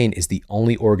human brain is the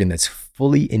only organ that's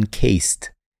fully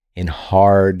encased in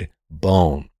hard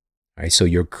bone. All right, so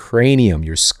your cranium,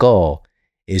 your skull,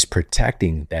 is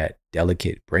protecting that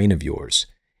delicate brain of yours.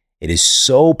 It is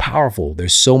so powerful.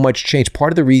 There's so much change.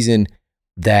 Part of the reason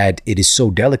that it is so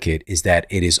delicate is that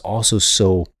it is also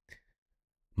so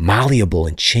malleable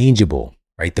and changeable,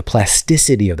 right? The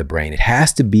plasticity of the brain, it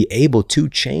has to be able to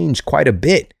change quite a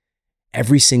bit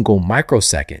every single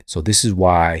microsecond. So this is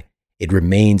why it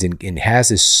remains and has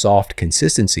this soft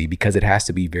consistency, because it has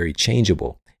to be very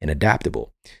changeable and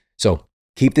adaptable. So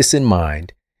keep this in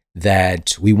mind,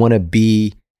 that we want to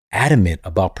be adamant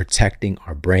about protecting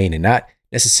our brain and not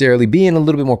necessarily being a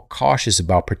little bit more cautious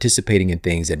about participating in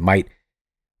things that might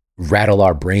rattle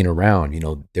our brain around.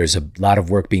 There's a lot of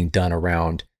work being done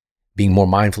around being more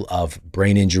mindful of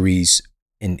brain injuries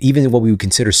and even what we would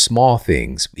consider small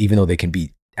things, even though they can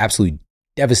be absolutely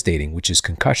devastating, which is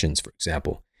concussions, for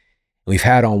example. We've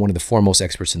had on one of the foremost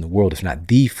experts in the world, if not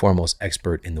the foremost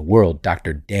expert in the world,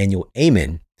 Dr. Daniel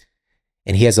Amen,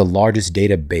 and he has the largest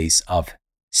database of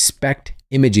SPECT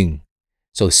imaging.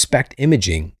 So SPECT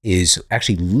imaging is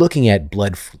actually looking at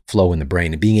blood flow in the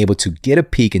brain and being able to get a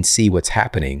peek and see what's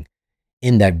happening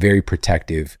in that very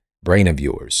protective brain of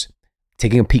yours.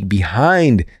 Taking a peek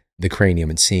behind the cranium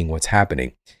and seeing what's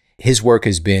happening. His work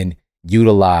has been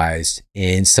utilized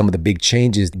in some of the big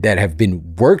changes that have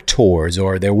been worked towards,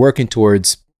 or they're working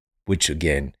towards, which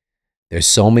again, there's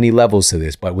so many levels to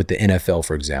this, but with the NFL,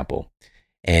 for example.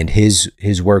 And his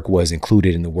work was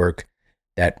included in the work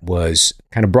that was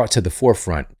kind of brought to the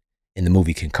forefront in the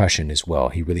movie Concussion as well.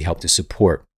 He really helped to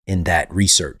support in that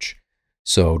research.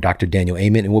 So Dr. Daniel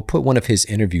Amen, and we'll put one of his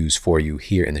interviews for you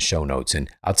here in the show notes. And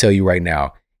I'll tell you right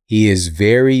now, he is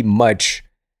very much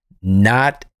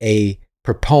not a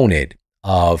proponent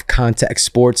of contact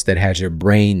sports that has your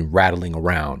brain rattling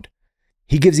around.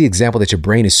 He gives the example that your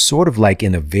brain is sort of like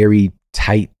in a very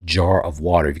tight jar of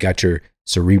water. You've got your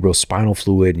cerebral spinal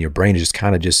fluid, and your brain is just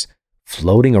kind of just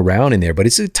floating around in there. But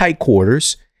it's a tight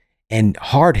quarters, and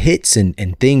hard hits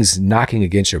and things knocking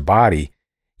against your body,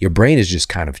 your brain is just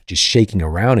kind of just shaking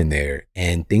around in there,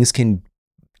 and things can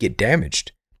get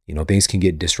damaged. Things can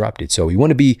get disrupted. So we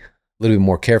want to be a little bit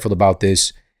more careful about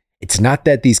this. It's not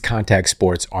that these contact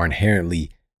sports are inherently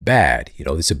bad.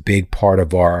 It's a big part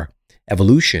of our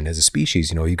evolution as a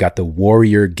species. You've got the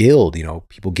warrior guild,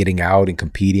 people getting out and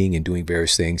competing and doing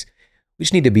various things. We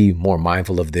just need to be more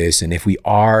mindful of this. And if we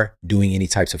are doing any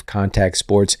types of contact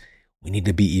sports, we need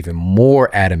to be even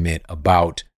more adamant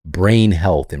about brain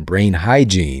health and brain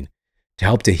hygiene to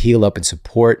help to heal up and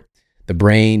support the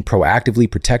brain proactively,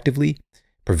 protectively,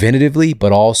 preventatively,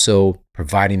 but also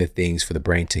providing the things for the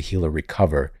brain to heal or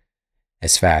recover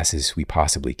as fast as we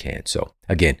possibly can. So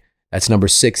again, that's number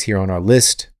 6 here on our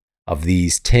list of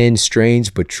these 10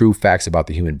 strange but true facts about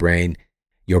the human brain.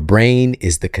 Your brain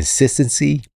is the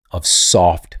consistency of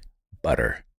soft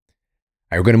butter.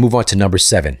 All right, we're going to move on to number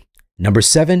 7. Number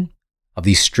 7 of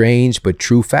these strange but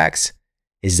true facts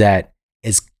is that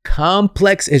as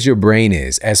complex as your brain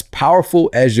is, as powerful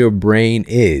as your brain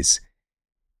is,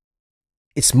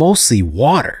 it's mostly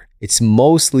water. It's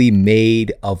mostly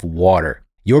made of water.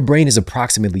 Your brain is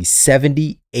approximately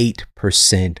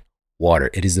 78% water.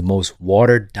 It is the most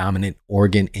water-dominant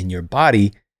organ in your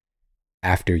body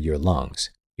after your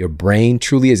lungs. Your brain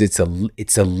truly is, it's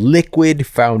a liquid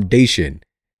foundation.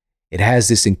 It has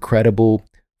this incredible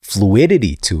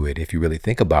fluidity to it, if you really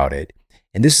think about it.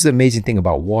 And this is the amazing thing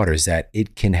about water, is that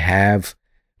it can have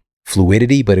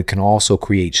fluidity, but it can also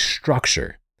create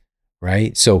structure,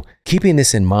 right? So keeping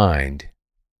this in mind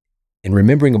and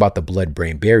remembering about the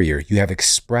blood-brain barrier, you have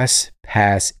express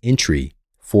pass entry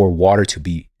for water to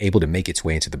be able to make its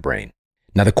way into the brain.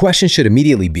 Now, the question should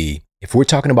immediately be, if we're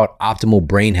talking about optimal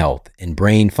brain health and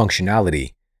brain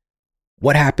functionality,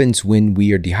 what happens when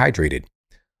we are dehydrated?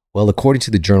 Well, according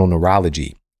to the journal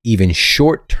Neurology, even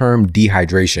short-term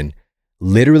dehydration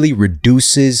literally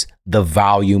reduces the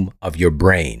volume of your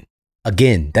brain.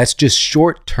 Again, that's just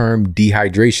short-term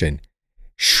dehydration.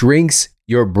 Shrinks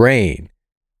your brain,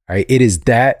 right? It is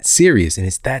that serious and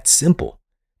it's that simple.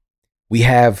 We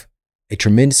have a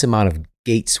tremendous amount of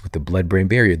gates with the blood-brain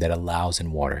barrier that allows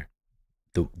in water.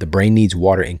 The brain needs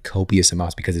water in copious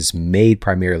amounts because it's made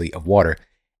primarily of water.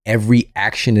 Every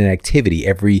action and activity,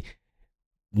 every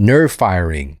nerve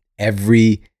firing,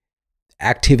 every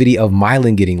activity of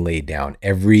myelin getting laid down,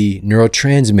 every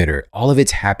neurotransmitter, all of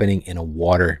it's happening in a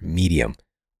water medium.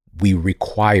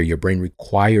 Your brain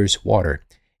requires water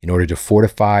in order to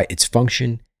fortify its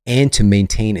function and to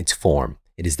maintain its form.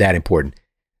 It is that important.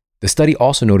 The study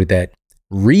also noted that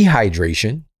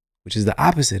rehydration, which is the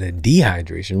opposite of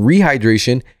dehydration,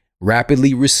 rehydration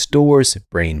rapidly restores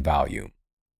brain volume.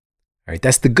 All right,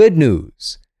 that's the good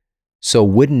news. So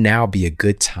wouldn't now be a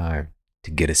good time to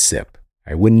get a sip?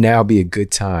 All right, wouldn't now be a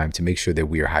good time to make sure that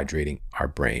we are hydrating our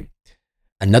brain?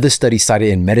 Another study cited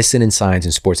in Medicine and Science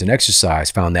in Sports and Exercise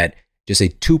found that just a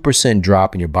 2%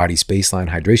 drop in your body's baseline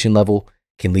hydration level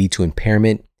can lead to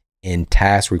impairment in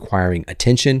tasks requiring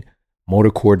attention, motor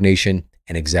coordination,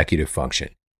 and executive function.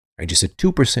 Right? Just a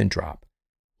 2% drop.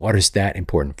 Water is that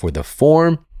important for the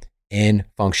form and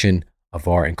function of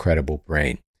our incredible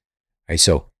brain. All right,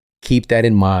 so keep that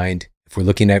in mind. If we're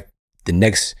looking at the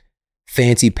next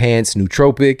fancy pants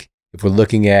nootropic, if we're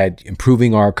looking at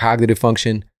improving our cognitive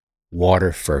function,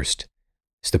 water first.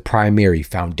 It's the primary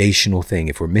foundational thing.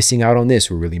 If we're missing out on this,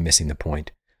 we're really missing the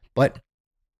point. But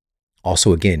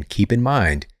also, again, keep in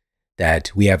mind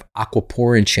that we have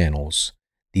aquaporin channels,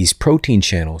 these protein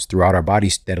channels throughout our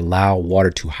bodies that allow water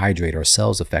to hydrate our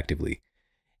cells effectively.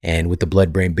 And with the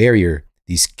blood-brain barrier,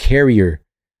 these carrier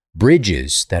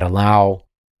bridges that allow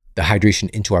the hydration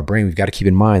into our brain, we've got to keep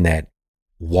in mind that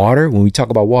water, when we talk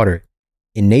about water,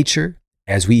 in nature,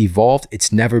 as we evolved,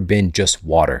 it's never been just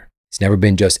water. It's never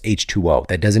been just H2O.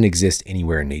 That doesn't exist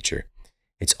anywhere in nature.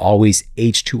 It's always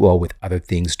H2O with other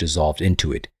things dissolved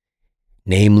into it,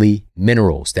 namely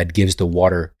minerals that gives the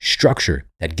water structure,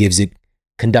 that gives it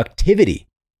conductivity.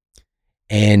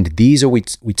 And these are, we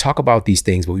talk about these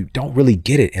things, but we don't really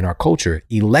get it in our culture.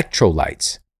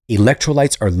 Electrolytes.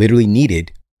 Electrolytes are literally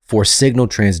needed for signal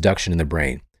transduction in the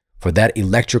brain, for that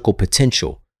electrical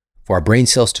potential, for our brain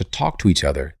cells to talk to each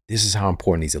other. This is how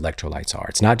important these electrolytes are.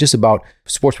 It's not just about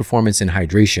sports performance and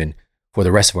hydration for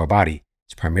the rest of our body.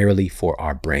 It's primarily for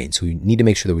our brain. So we need to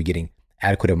make sure that we're getting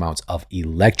adequate amounts of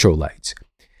electrolytes.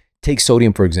 Take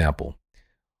sodium, for example.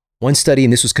 One study,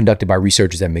 and this was conducted by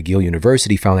researchers at McGill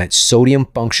University, found that sodium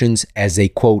functions as a,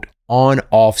 quote,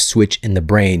 on-off switch in the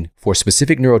brain for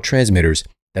specific neurotransmitters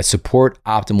that support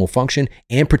optimal function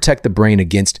and protect the brain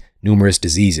against numerous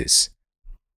diseases.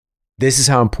 This is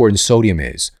how important sodium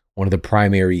is, one of the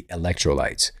primary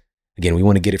electrolytes. Again, we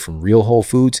want to get it from real whole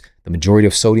foods. The majority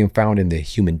of sodium found in the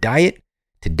human diet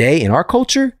today in our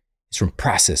culture is from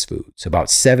processed foods. About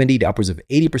 70 to upwards of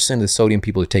 80% of the sodium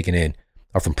people are taking in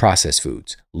are from processed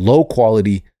foods. Low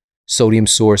quality sodium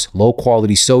source, low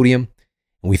quality sodium.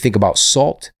 When we think about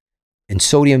salt and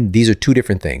sodium, these are two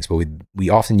different things, but we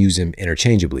often use them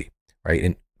interchangeably, right?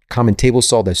 And common table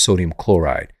salt, that's sodium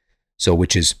chloride. So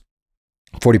which is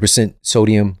 40%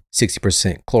 sodium,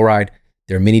 60% chloride.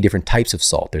 There are many different types of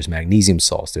salt. There's magnesium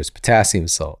salts, there's potassium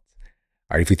salts.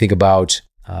 All right, if we think about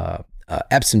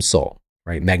Epsom salt,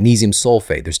 right? Magnesium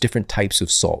sulfate, there's different types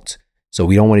of salt. So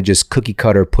we don't want to just cookie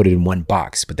cutter, put it in one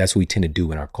box, but that's what we tend to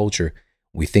do in our culture.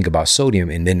 We think about sodium,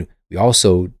 and then we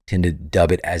also tend to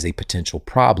dub it as a potential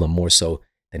problem more so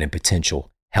than a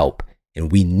potential help.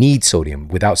 And we need sodium.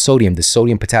 Without sodium, the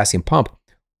sodium potassium pump,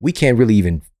 we can't really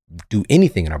even do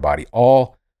anything in our body.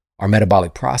 All our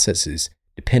metabolic processes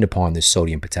depend upon this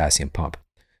sodium potassium pump.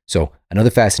 So another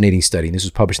fascinating study, and this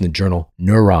was published in the journal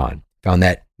Neuron, found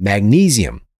that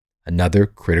magnesium, another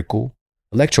critical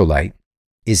electrolyte,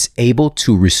 is able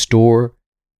to restore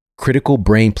critical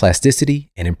brain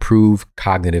plasticity and improve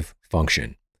cognitive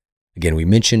function. Again, we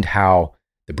mentioned how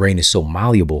the brain is so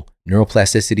malleable.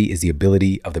 Neuroplasticity is the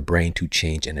ability of the brain to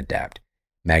change and adapt.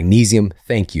 Magnesium,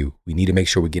 thank you. We need to make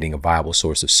sure we're getting a viable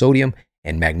source of sodium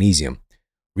and magnesium.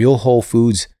 Real whole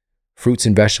foods, fruits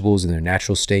and vegetables in their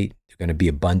natural state, they're going to be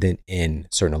abundant in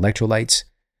certain electrolytes.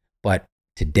 But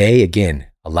today, again,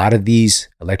 a lot of these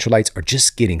electrolytes are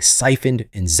just getting siphoned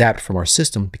and zapped from our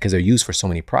system because they're used for so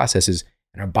many processes,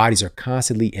 and our bodies are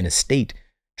constantly in a state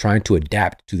trying to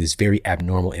adapt to this very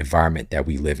abnormal environment that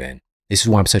we live in. This is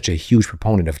why I'm such a huge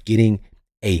proponent of getting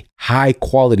a high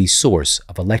quality source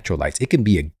of electrolytes. It can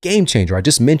be a game changer. I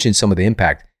just mentioned some of the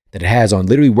impact that it has on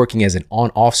literally working as an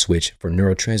on-off switch for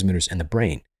neurotransmitters in the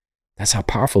brain. That's how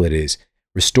powerful it is.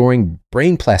 Restoring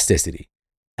brain plasticity.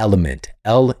 Element,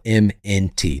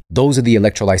 LMNT. Those are the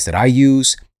electrolytes that I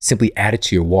use. Simply add it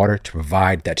to your water to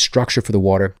provide that structure for the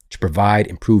water, to provide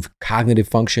improved cognitive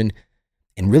function,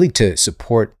 and really to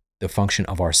support the function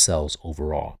of our cells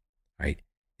overall, right?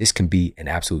 This can be an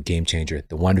absolute game changer.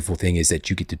 The wonderful thing is that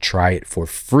you get to try it for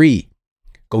free.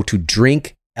 Go to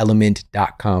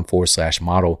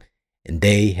drinkelement.com/model, and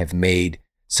they have made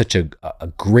such a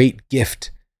great gift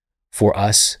for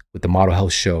us with the Model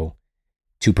Health Show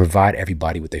to provide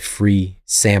everybody with a free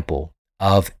sample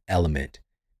of Element.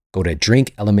 Go to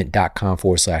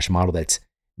drinkelement.com/model. That's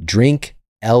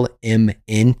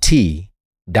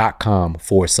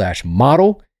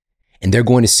drinklmnt.com/model. And they're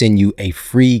going to send you a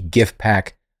free gift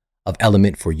pack of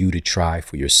Element for you to try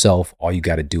for yourself. All you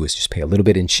got to do is just pay a little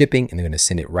bit in shipping, and they're going to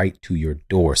send it right to your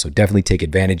door. So definitely take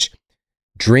advantage.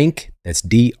 Drink, that's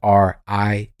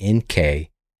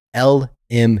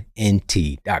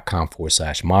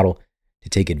drinklmnt.com/model to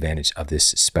take advantage of this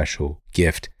special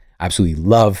gift. I absolutely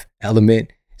love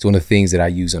Element. It's one of the things that I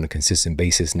use on a consistent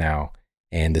basis now.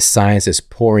 And the science is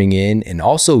pouring in, and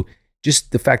also just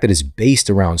the fact that it's based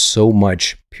around so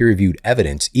much peer-reviewed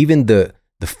evidence. Even the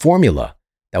formula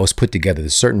that was put together, the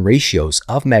certain ratios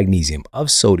of magnesium,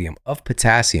 of sodium, of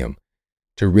potassium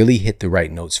to really hit the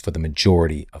right notes for the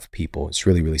majority of people. It's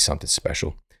really, really something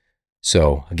special.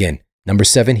 So again, number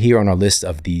 7 here on our list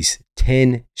of these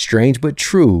 10 strange but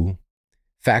true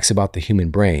facts about the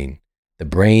human brain. The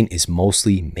brain is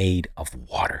mostly made of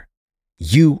water.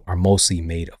 You are mostly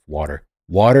made of water.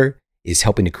 Water is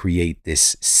helping to create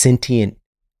this sentient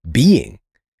being.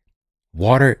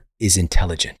 Water is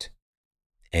intelligent.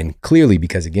 And clearly,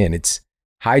 because again, it's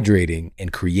hydrating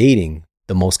and creating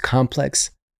the most complex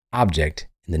object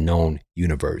in the known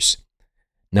universe.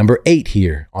 Number 8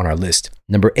 here on our list.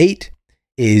 Number 8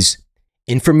 is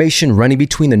information running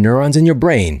between the neurons in your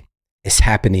brain is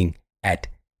happening at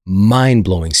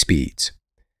mind-blowing speeds.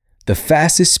 The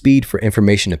fastest speed for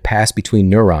information to pass between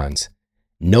neurons,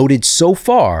 noted so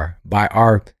far by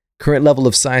our current level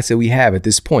of science that we have at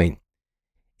this point,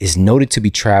 is noted to be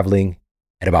traveling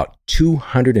at about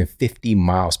 250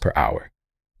 miles per hour.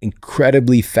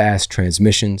 Incredibly fast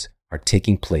transmissions are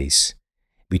taking place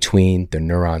between the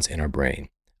neurons in our brain.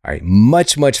 All right,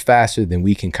 much, much faster than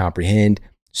we can comprehend.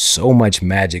 So much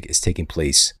magic is taking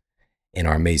place in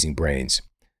our amazing brains.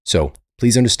 So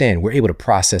please understand, we're able to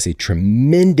process a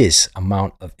tremendous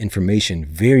amount of information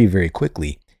very, very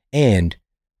quickly. And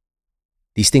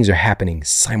these things are happening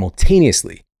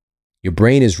simultaneously. Your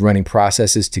brain is running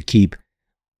processes to keep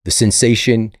the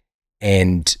sensation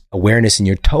and awareness in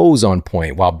your toes on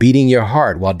point while beating your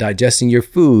heart, while digesting your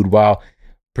food, while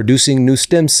producing new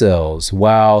stem cells,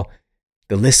 while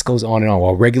the list goes on and on,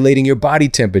 while regulating your body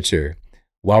temperature,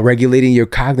 while regulating your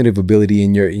cognitive ability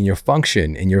and your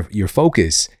function and your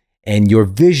focus and your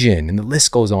vision. And the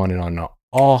list goes on and on,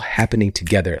 all happening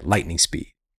together at lightning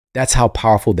speed. That's how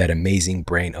powerful that amazing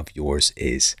brain of yours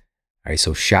is. All right.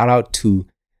 So shout out to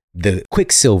the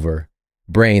Quicksilver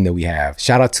brain that we have.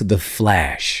 Shout out to the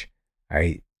Flash. All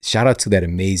right. Shout out to that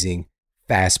amazing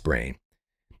fast brain.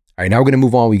 All right. Now we're going to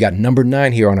move on. We got number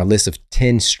 9 here on our list of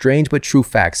 10 strange but true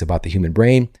facts about the human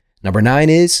brain. Number 9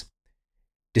 is,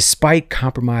 despite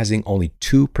compromising only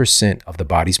 2% of the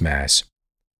body's mass,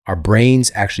 our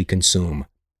brains actually consume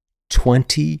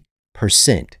 20%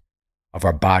 of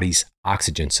our body's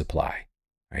oxygen supply,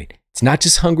 right? It's not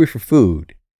just hungry for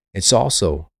food, it's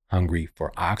also hungry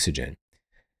for oxygen.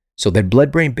 So that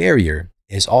blood-brain barrier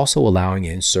is also allowing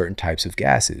in certain types of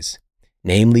gases,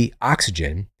 namely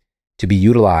oxygen, to be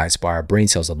utilized by our brain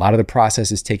cells. A lot of the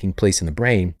processes taking place in the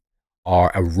brain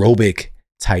are aerobic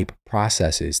type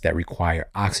processes that require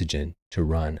oxygen to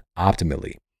run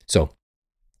optimally. So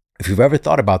if you've ever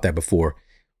thought about that before,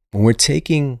 when we're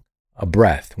taking a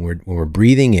breath, when we're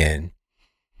breathing in,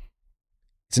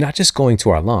 it's not just going to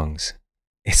our lungs,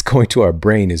 it's going to our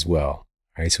brain as well.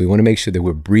 Right? So we want to make sure that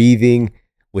we're breathing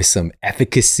with some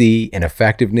efficacy and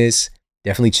effectiveness.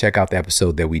 Definitely check out the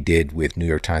episode that we did with New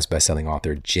York Times bestselling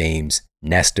author James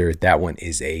Nestor. That one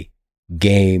is a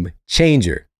game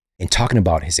changer. And talking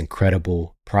about his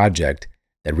incredible project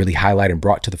that really highlighted and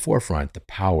brought to the forefront the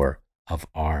power of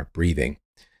our breathing.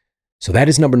 So that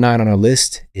is number 9 on our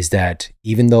list, is that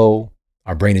even though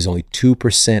our brain is only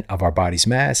 2% of our body's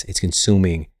mass, it's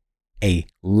consuming a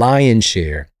lion's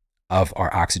share of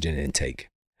our oxygen intake.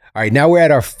 All right, now we're at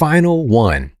our final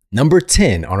one, number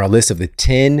 10 on our list of the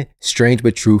 10 strange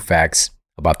but true facts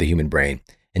about the human brain.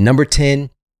 And number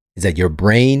 10 is that your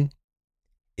brain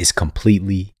is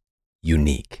completely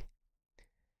unique.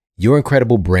 Your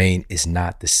incredible brain is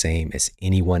not the same as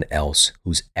anyone else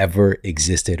who's ever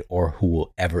existed or who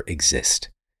will ever exist.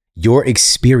 Your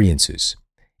experiences,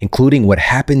 including what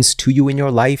happens to you in your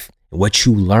life and what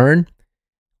you learn,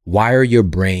 wire your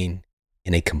brain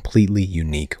in a completely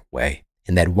unique way.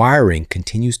 And that wiring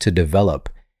continues to develop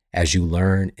as you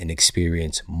learn and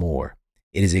experience more.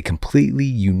 It is a completely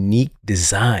unique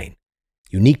design,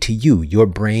 unique to you. Your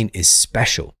brain is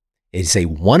special. It is a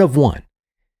one of one.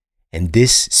 And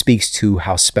this speaks to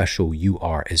how special you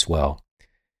are as well.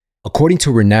 According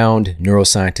to renowned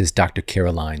neuroscientist Dr.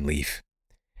 Caroline Leaf,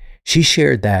 she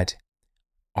shared that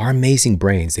our amazing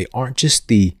brains, they aren't just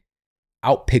the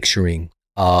outpicturing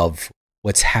of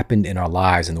what's happened in our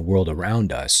lives and the world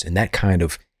around us and that kind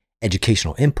of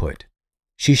educational input.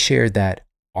 She shared that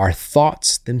our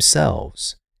thoughts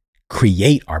themselves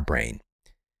create our brain.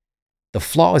 The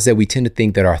flaw is that we tend to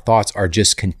think that our thoughts are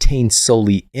just contained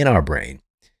solely in our brain.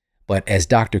 But as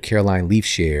Dr. Caroline Leaf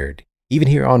shared, even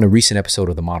here on a recent episode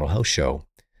of the Model Health Show,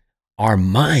 our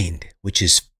mind, which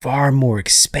is far more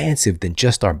expansive than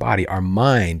just our body, our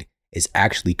mind is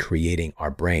actually creating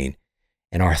our brain.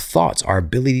 And our thoughts, our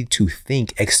ability to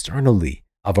think externally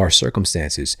of our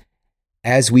circumstances,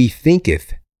 as we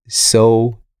thinketh,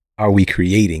 so are we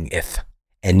creatingeth.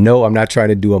 And no, I'm not trying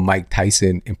to do a Mike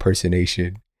Tyson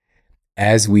impersonation.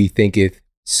 As we thinketh,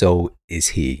 so is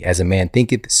he. As a man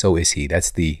thinketh, so is he.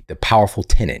 That's the powerful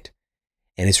tenet.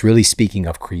 And it's really speaking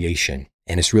of creation.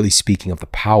 And it's really speaking of the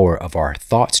power of our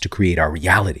thoughts to create our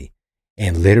reality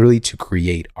and literally to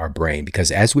create our brain.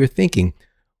 Because as we're thinking,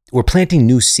 we're planting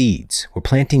new seeds. We're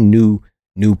planting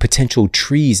new potential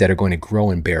trees that are going to grow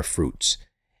and bear fruits.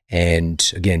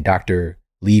 And again, Dr.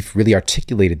 Leaf really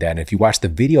articulated that. And if you watch the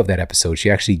video of that episode, she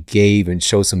actually gave and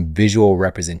showed some visual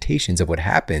representations of what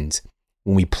happens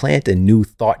when we plant a new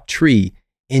thought tree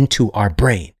into our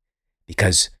brain.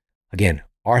 Because again,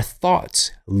 our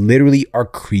thoughts literally are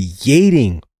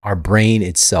creating our brain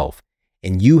itself.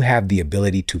 And you have the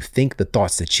ability to think the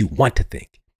thoughts that you want to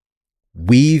think.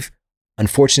 We've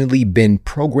unfortunately been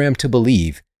programmed to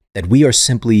believe that we are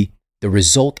simply the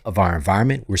result of our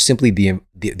environment. We're simply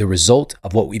the result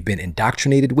of what we've been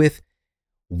indoctrinated with.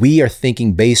 We are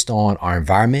thinking based on our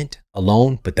environment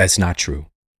alone, but that's not true.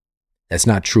 That's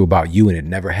not true about you, and it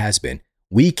never has been.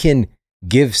 We can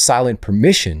give silent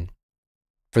permission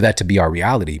for that to be our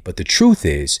reality, but the truth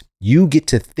is you get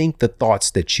to think the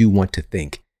thoughts that you want to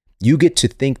think. You get to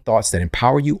think thoughts that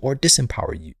empower you or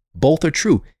disempower you. Both are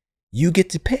true. You get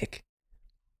to pick.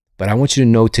 But I want you to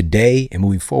know today and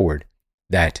moving forward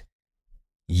that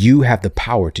you have the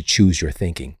power to choose your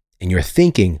thinking, and your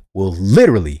thinking will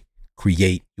literally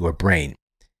create your brain.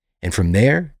 And from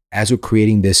there, as we're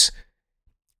creating this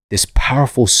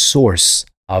powerful source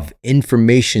of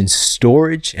information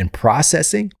storage and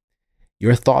processing,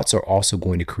 your thoughts are also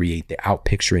going to create the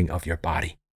outpicturing of your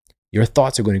body. Your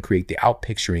thoughts are going to create the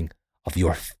outpicturing of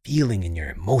your feeling and your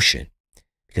emotion,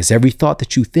 because every thought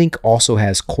that you think also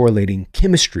has correlating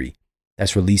chemistry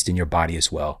that's released in your body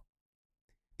as well.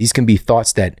 These can be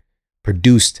thoughts that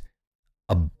produced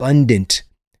abundant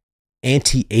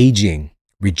anti-aging,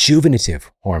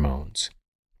 rejuvenative hormones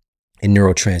and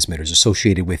neurotransmitters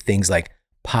associated with things like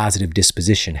positive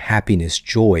disposition, happiness,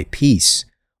 joy, peace.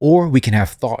 Or we can have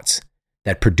thoughts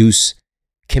that produce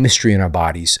chemistry in our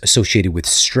bodies associated with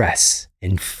stress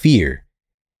and fear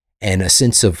and a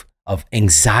sense of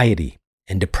anxiety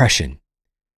and depression.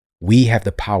 We have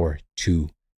the power to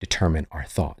determine our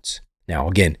thoughts. Now,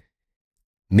 again,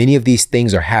 many of these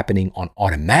things are happening on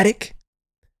automatic,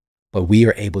 but we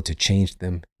are able to change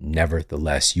them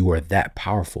nevertheless. You are that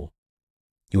powerful.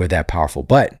 You are that powerful.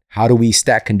 But how do we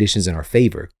stack conditions in our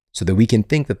favor so that we can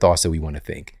think the thoughts that we want to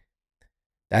think?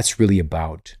 That's really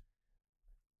about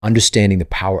understanding the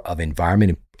power of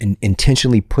environment and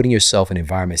intentionally putting yourself in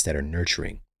environments that are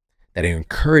nurturing, that are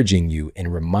encouraging you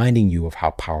and reminding you of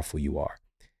how powerful you are.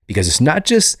 Because it's not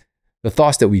just the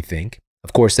thoughts that we think.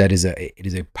 Of course, it is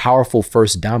a powerful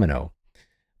first domino,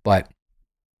 but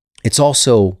it's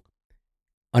also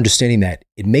understanding that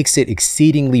it makes it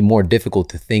exceedingly more difficult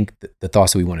to think the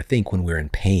thoughts that we want to think when we're in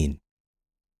pain,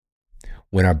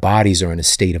 when our bodies are in a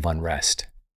state of unrest.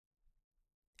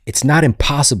 It's not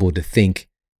impossible to think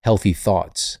healthy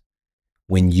thoughts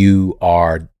when you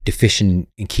are deficient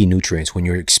in key nutrients, when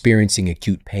you're experiencing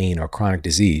acute pain or chronic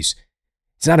disease.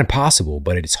 It's not impossible,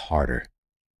 but it's harder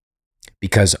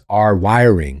because our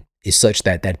wiring is such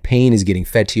that that pain is getting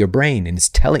fed to your brain and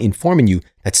it's informing you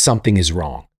that something is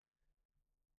wrong.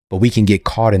 But we can get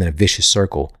caught in a vicious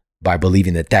circle by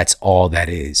believing that that's all that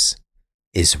is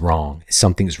wrong.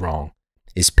 Something's wrong,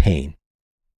 is pain.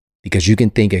 Because you can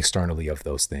think externally of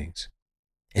those things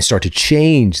and start to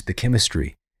change the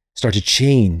chemistry, start to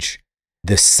change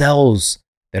the cells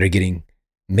that are getting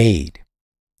made,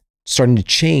 starting to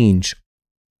change,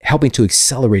 helping to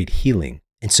accelerate healing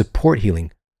and support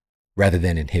healing rather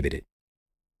than inhibit it.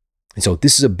 And so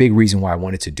this is a big reason why I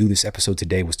wanted to do this episode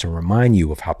today, was to remind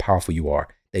you of how powerful you are,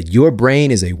 that your brain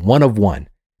is a one of one.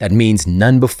 That means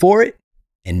none before it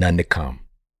and none to come.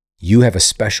 You have a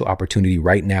special opportunity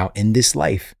right now in this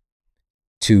life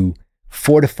to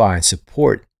fortify and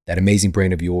support that amazing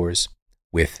brain of yours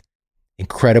with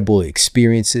incredible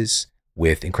experiences,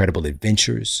 with incredible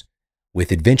adventures,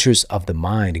 with adventures of the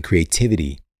mind and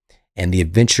creativity, and the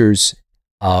adventures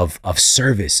of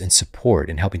service and support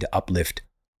and helping to uplift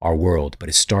our world. But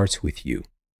it starts with you.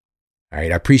 All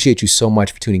right. I appreciate you so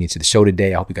much for tuning into the show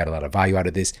today. I hope you got a lot of value out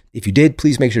of this. If you did,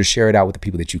 please make sure to share it out with the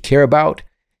people that you care about.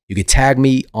 You can tag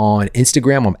me on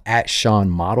Instagram. I'm at Sean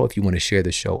Model if you want to share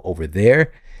the show over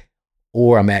there.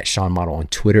 Or I'm at Sean Model on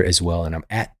Twitter as well. And I'm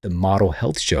at the Model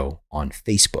Health Show on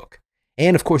Facebook.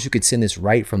 And of course, you could send this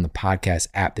right from the podcast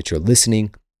app that you're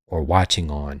listening or watching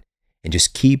on. And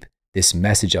just keep this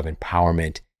message of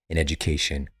empowerment and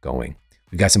education going.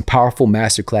 We've got some powerful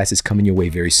masterclasses coming your way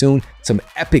very soon, some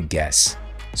epic guests.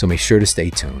 So make sure to stay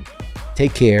tuned.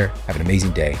 Take care. Have an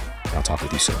amazing day. And I'll talk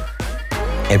with you soon.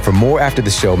 And for more after the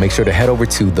show, make sure to head over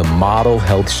to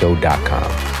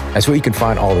themodelhealthshow.com. That's where you can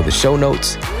find all of the show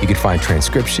notes. You can find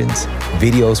transcriptions,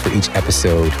 videos for each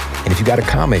episode. And if you got a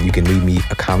comment, you can leave me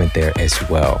a comment there as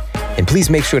well. And please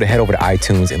make sure to head over to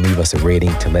iTunes and leave us a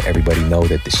rating to let everybody know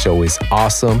that the show is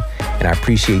awesome. And I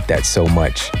appreciate that so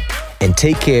much. And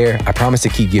take care. I promise to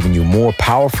keep giving you more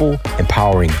powerful,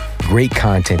 empowering, great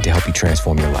content to help you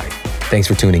transform your life. Thanks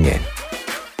for tuning in.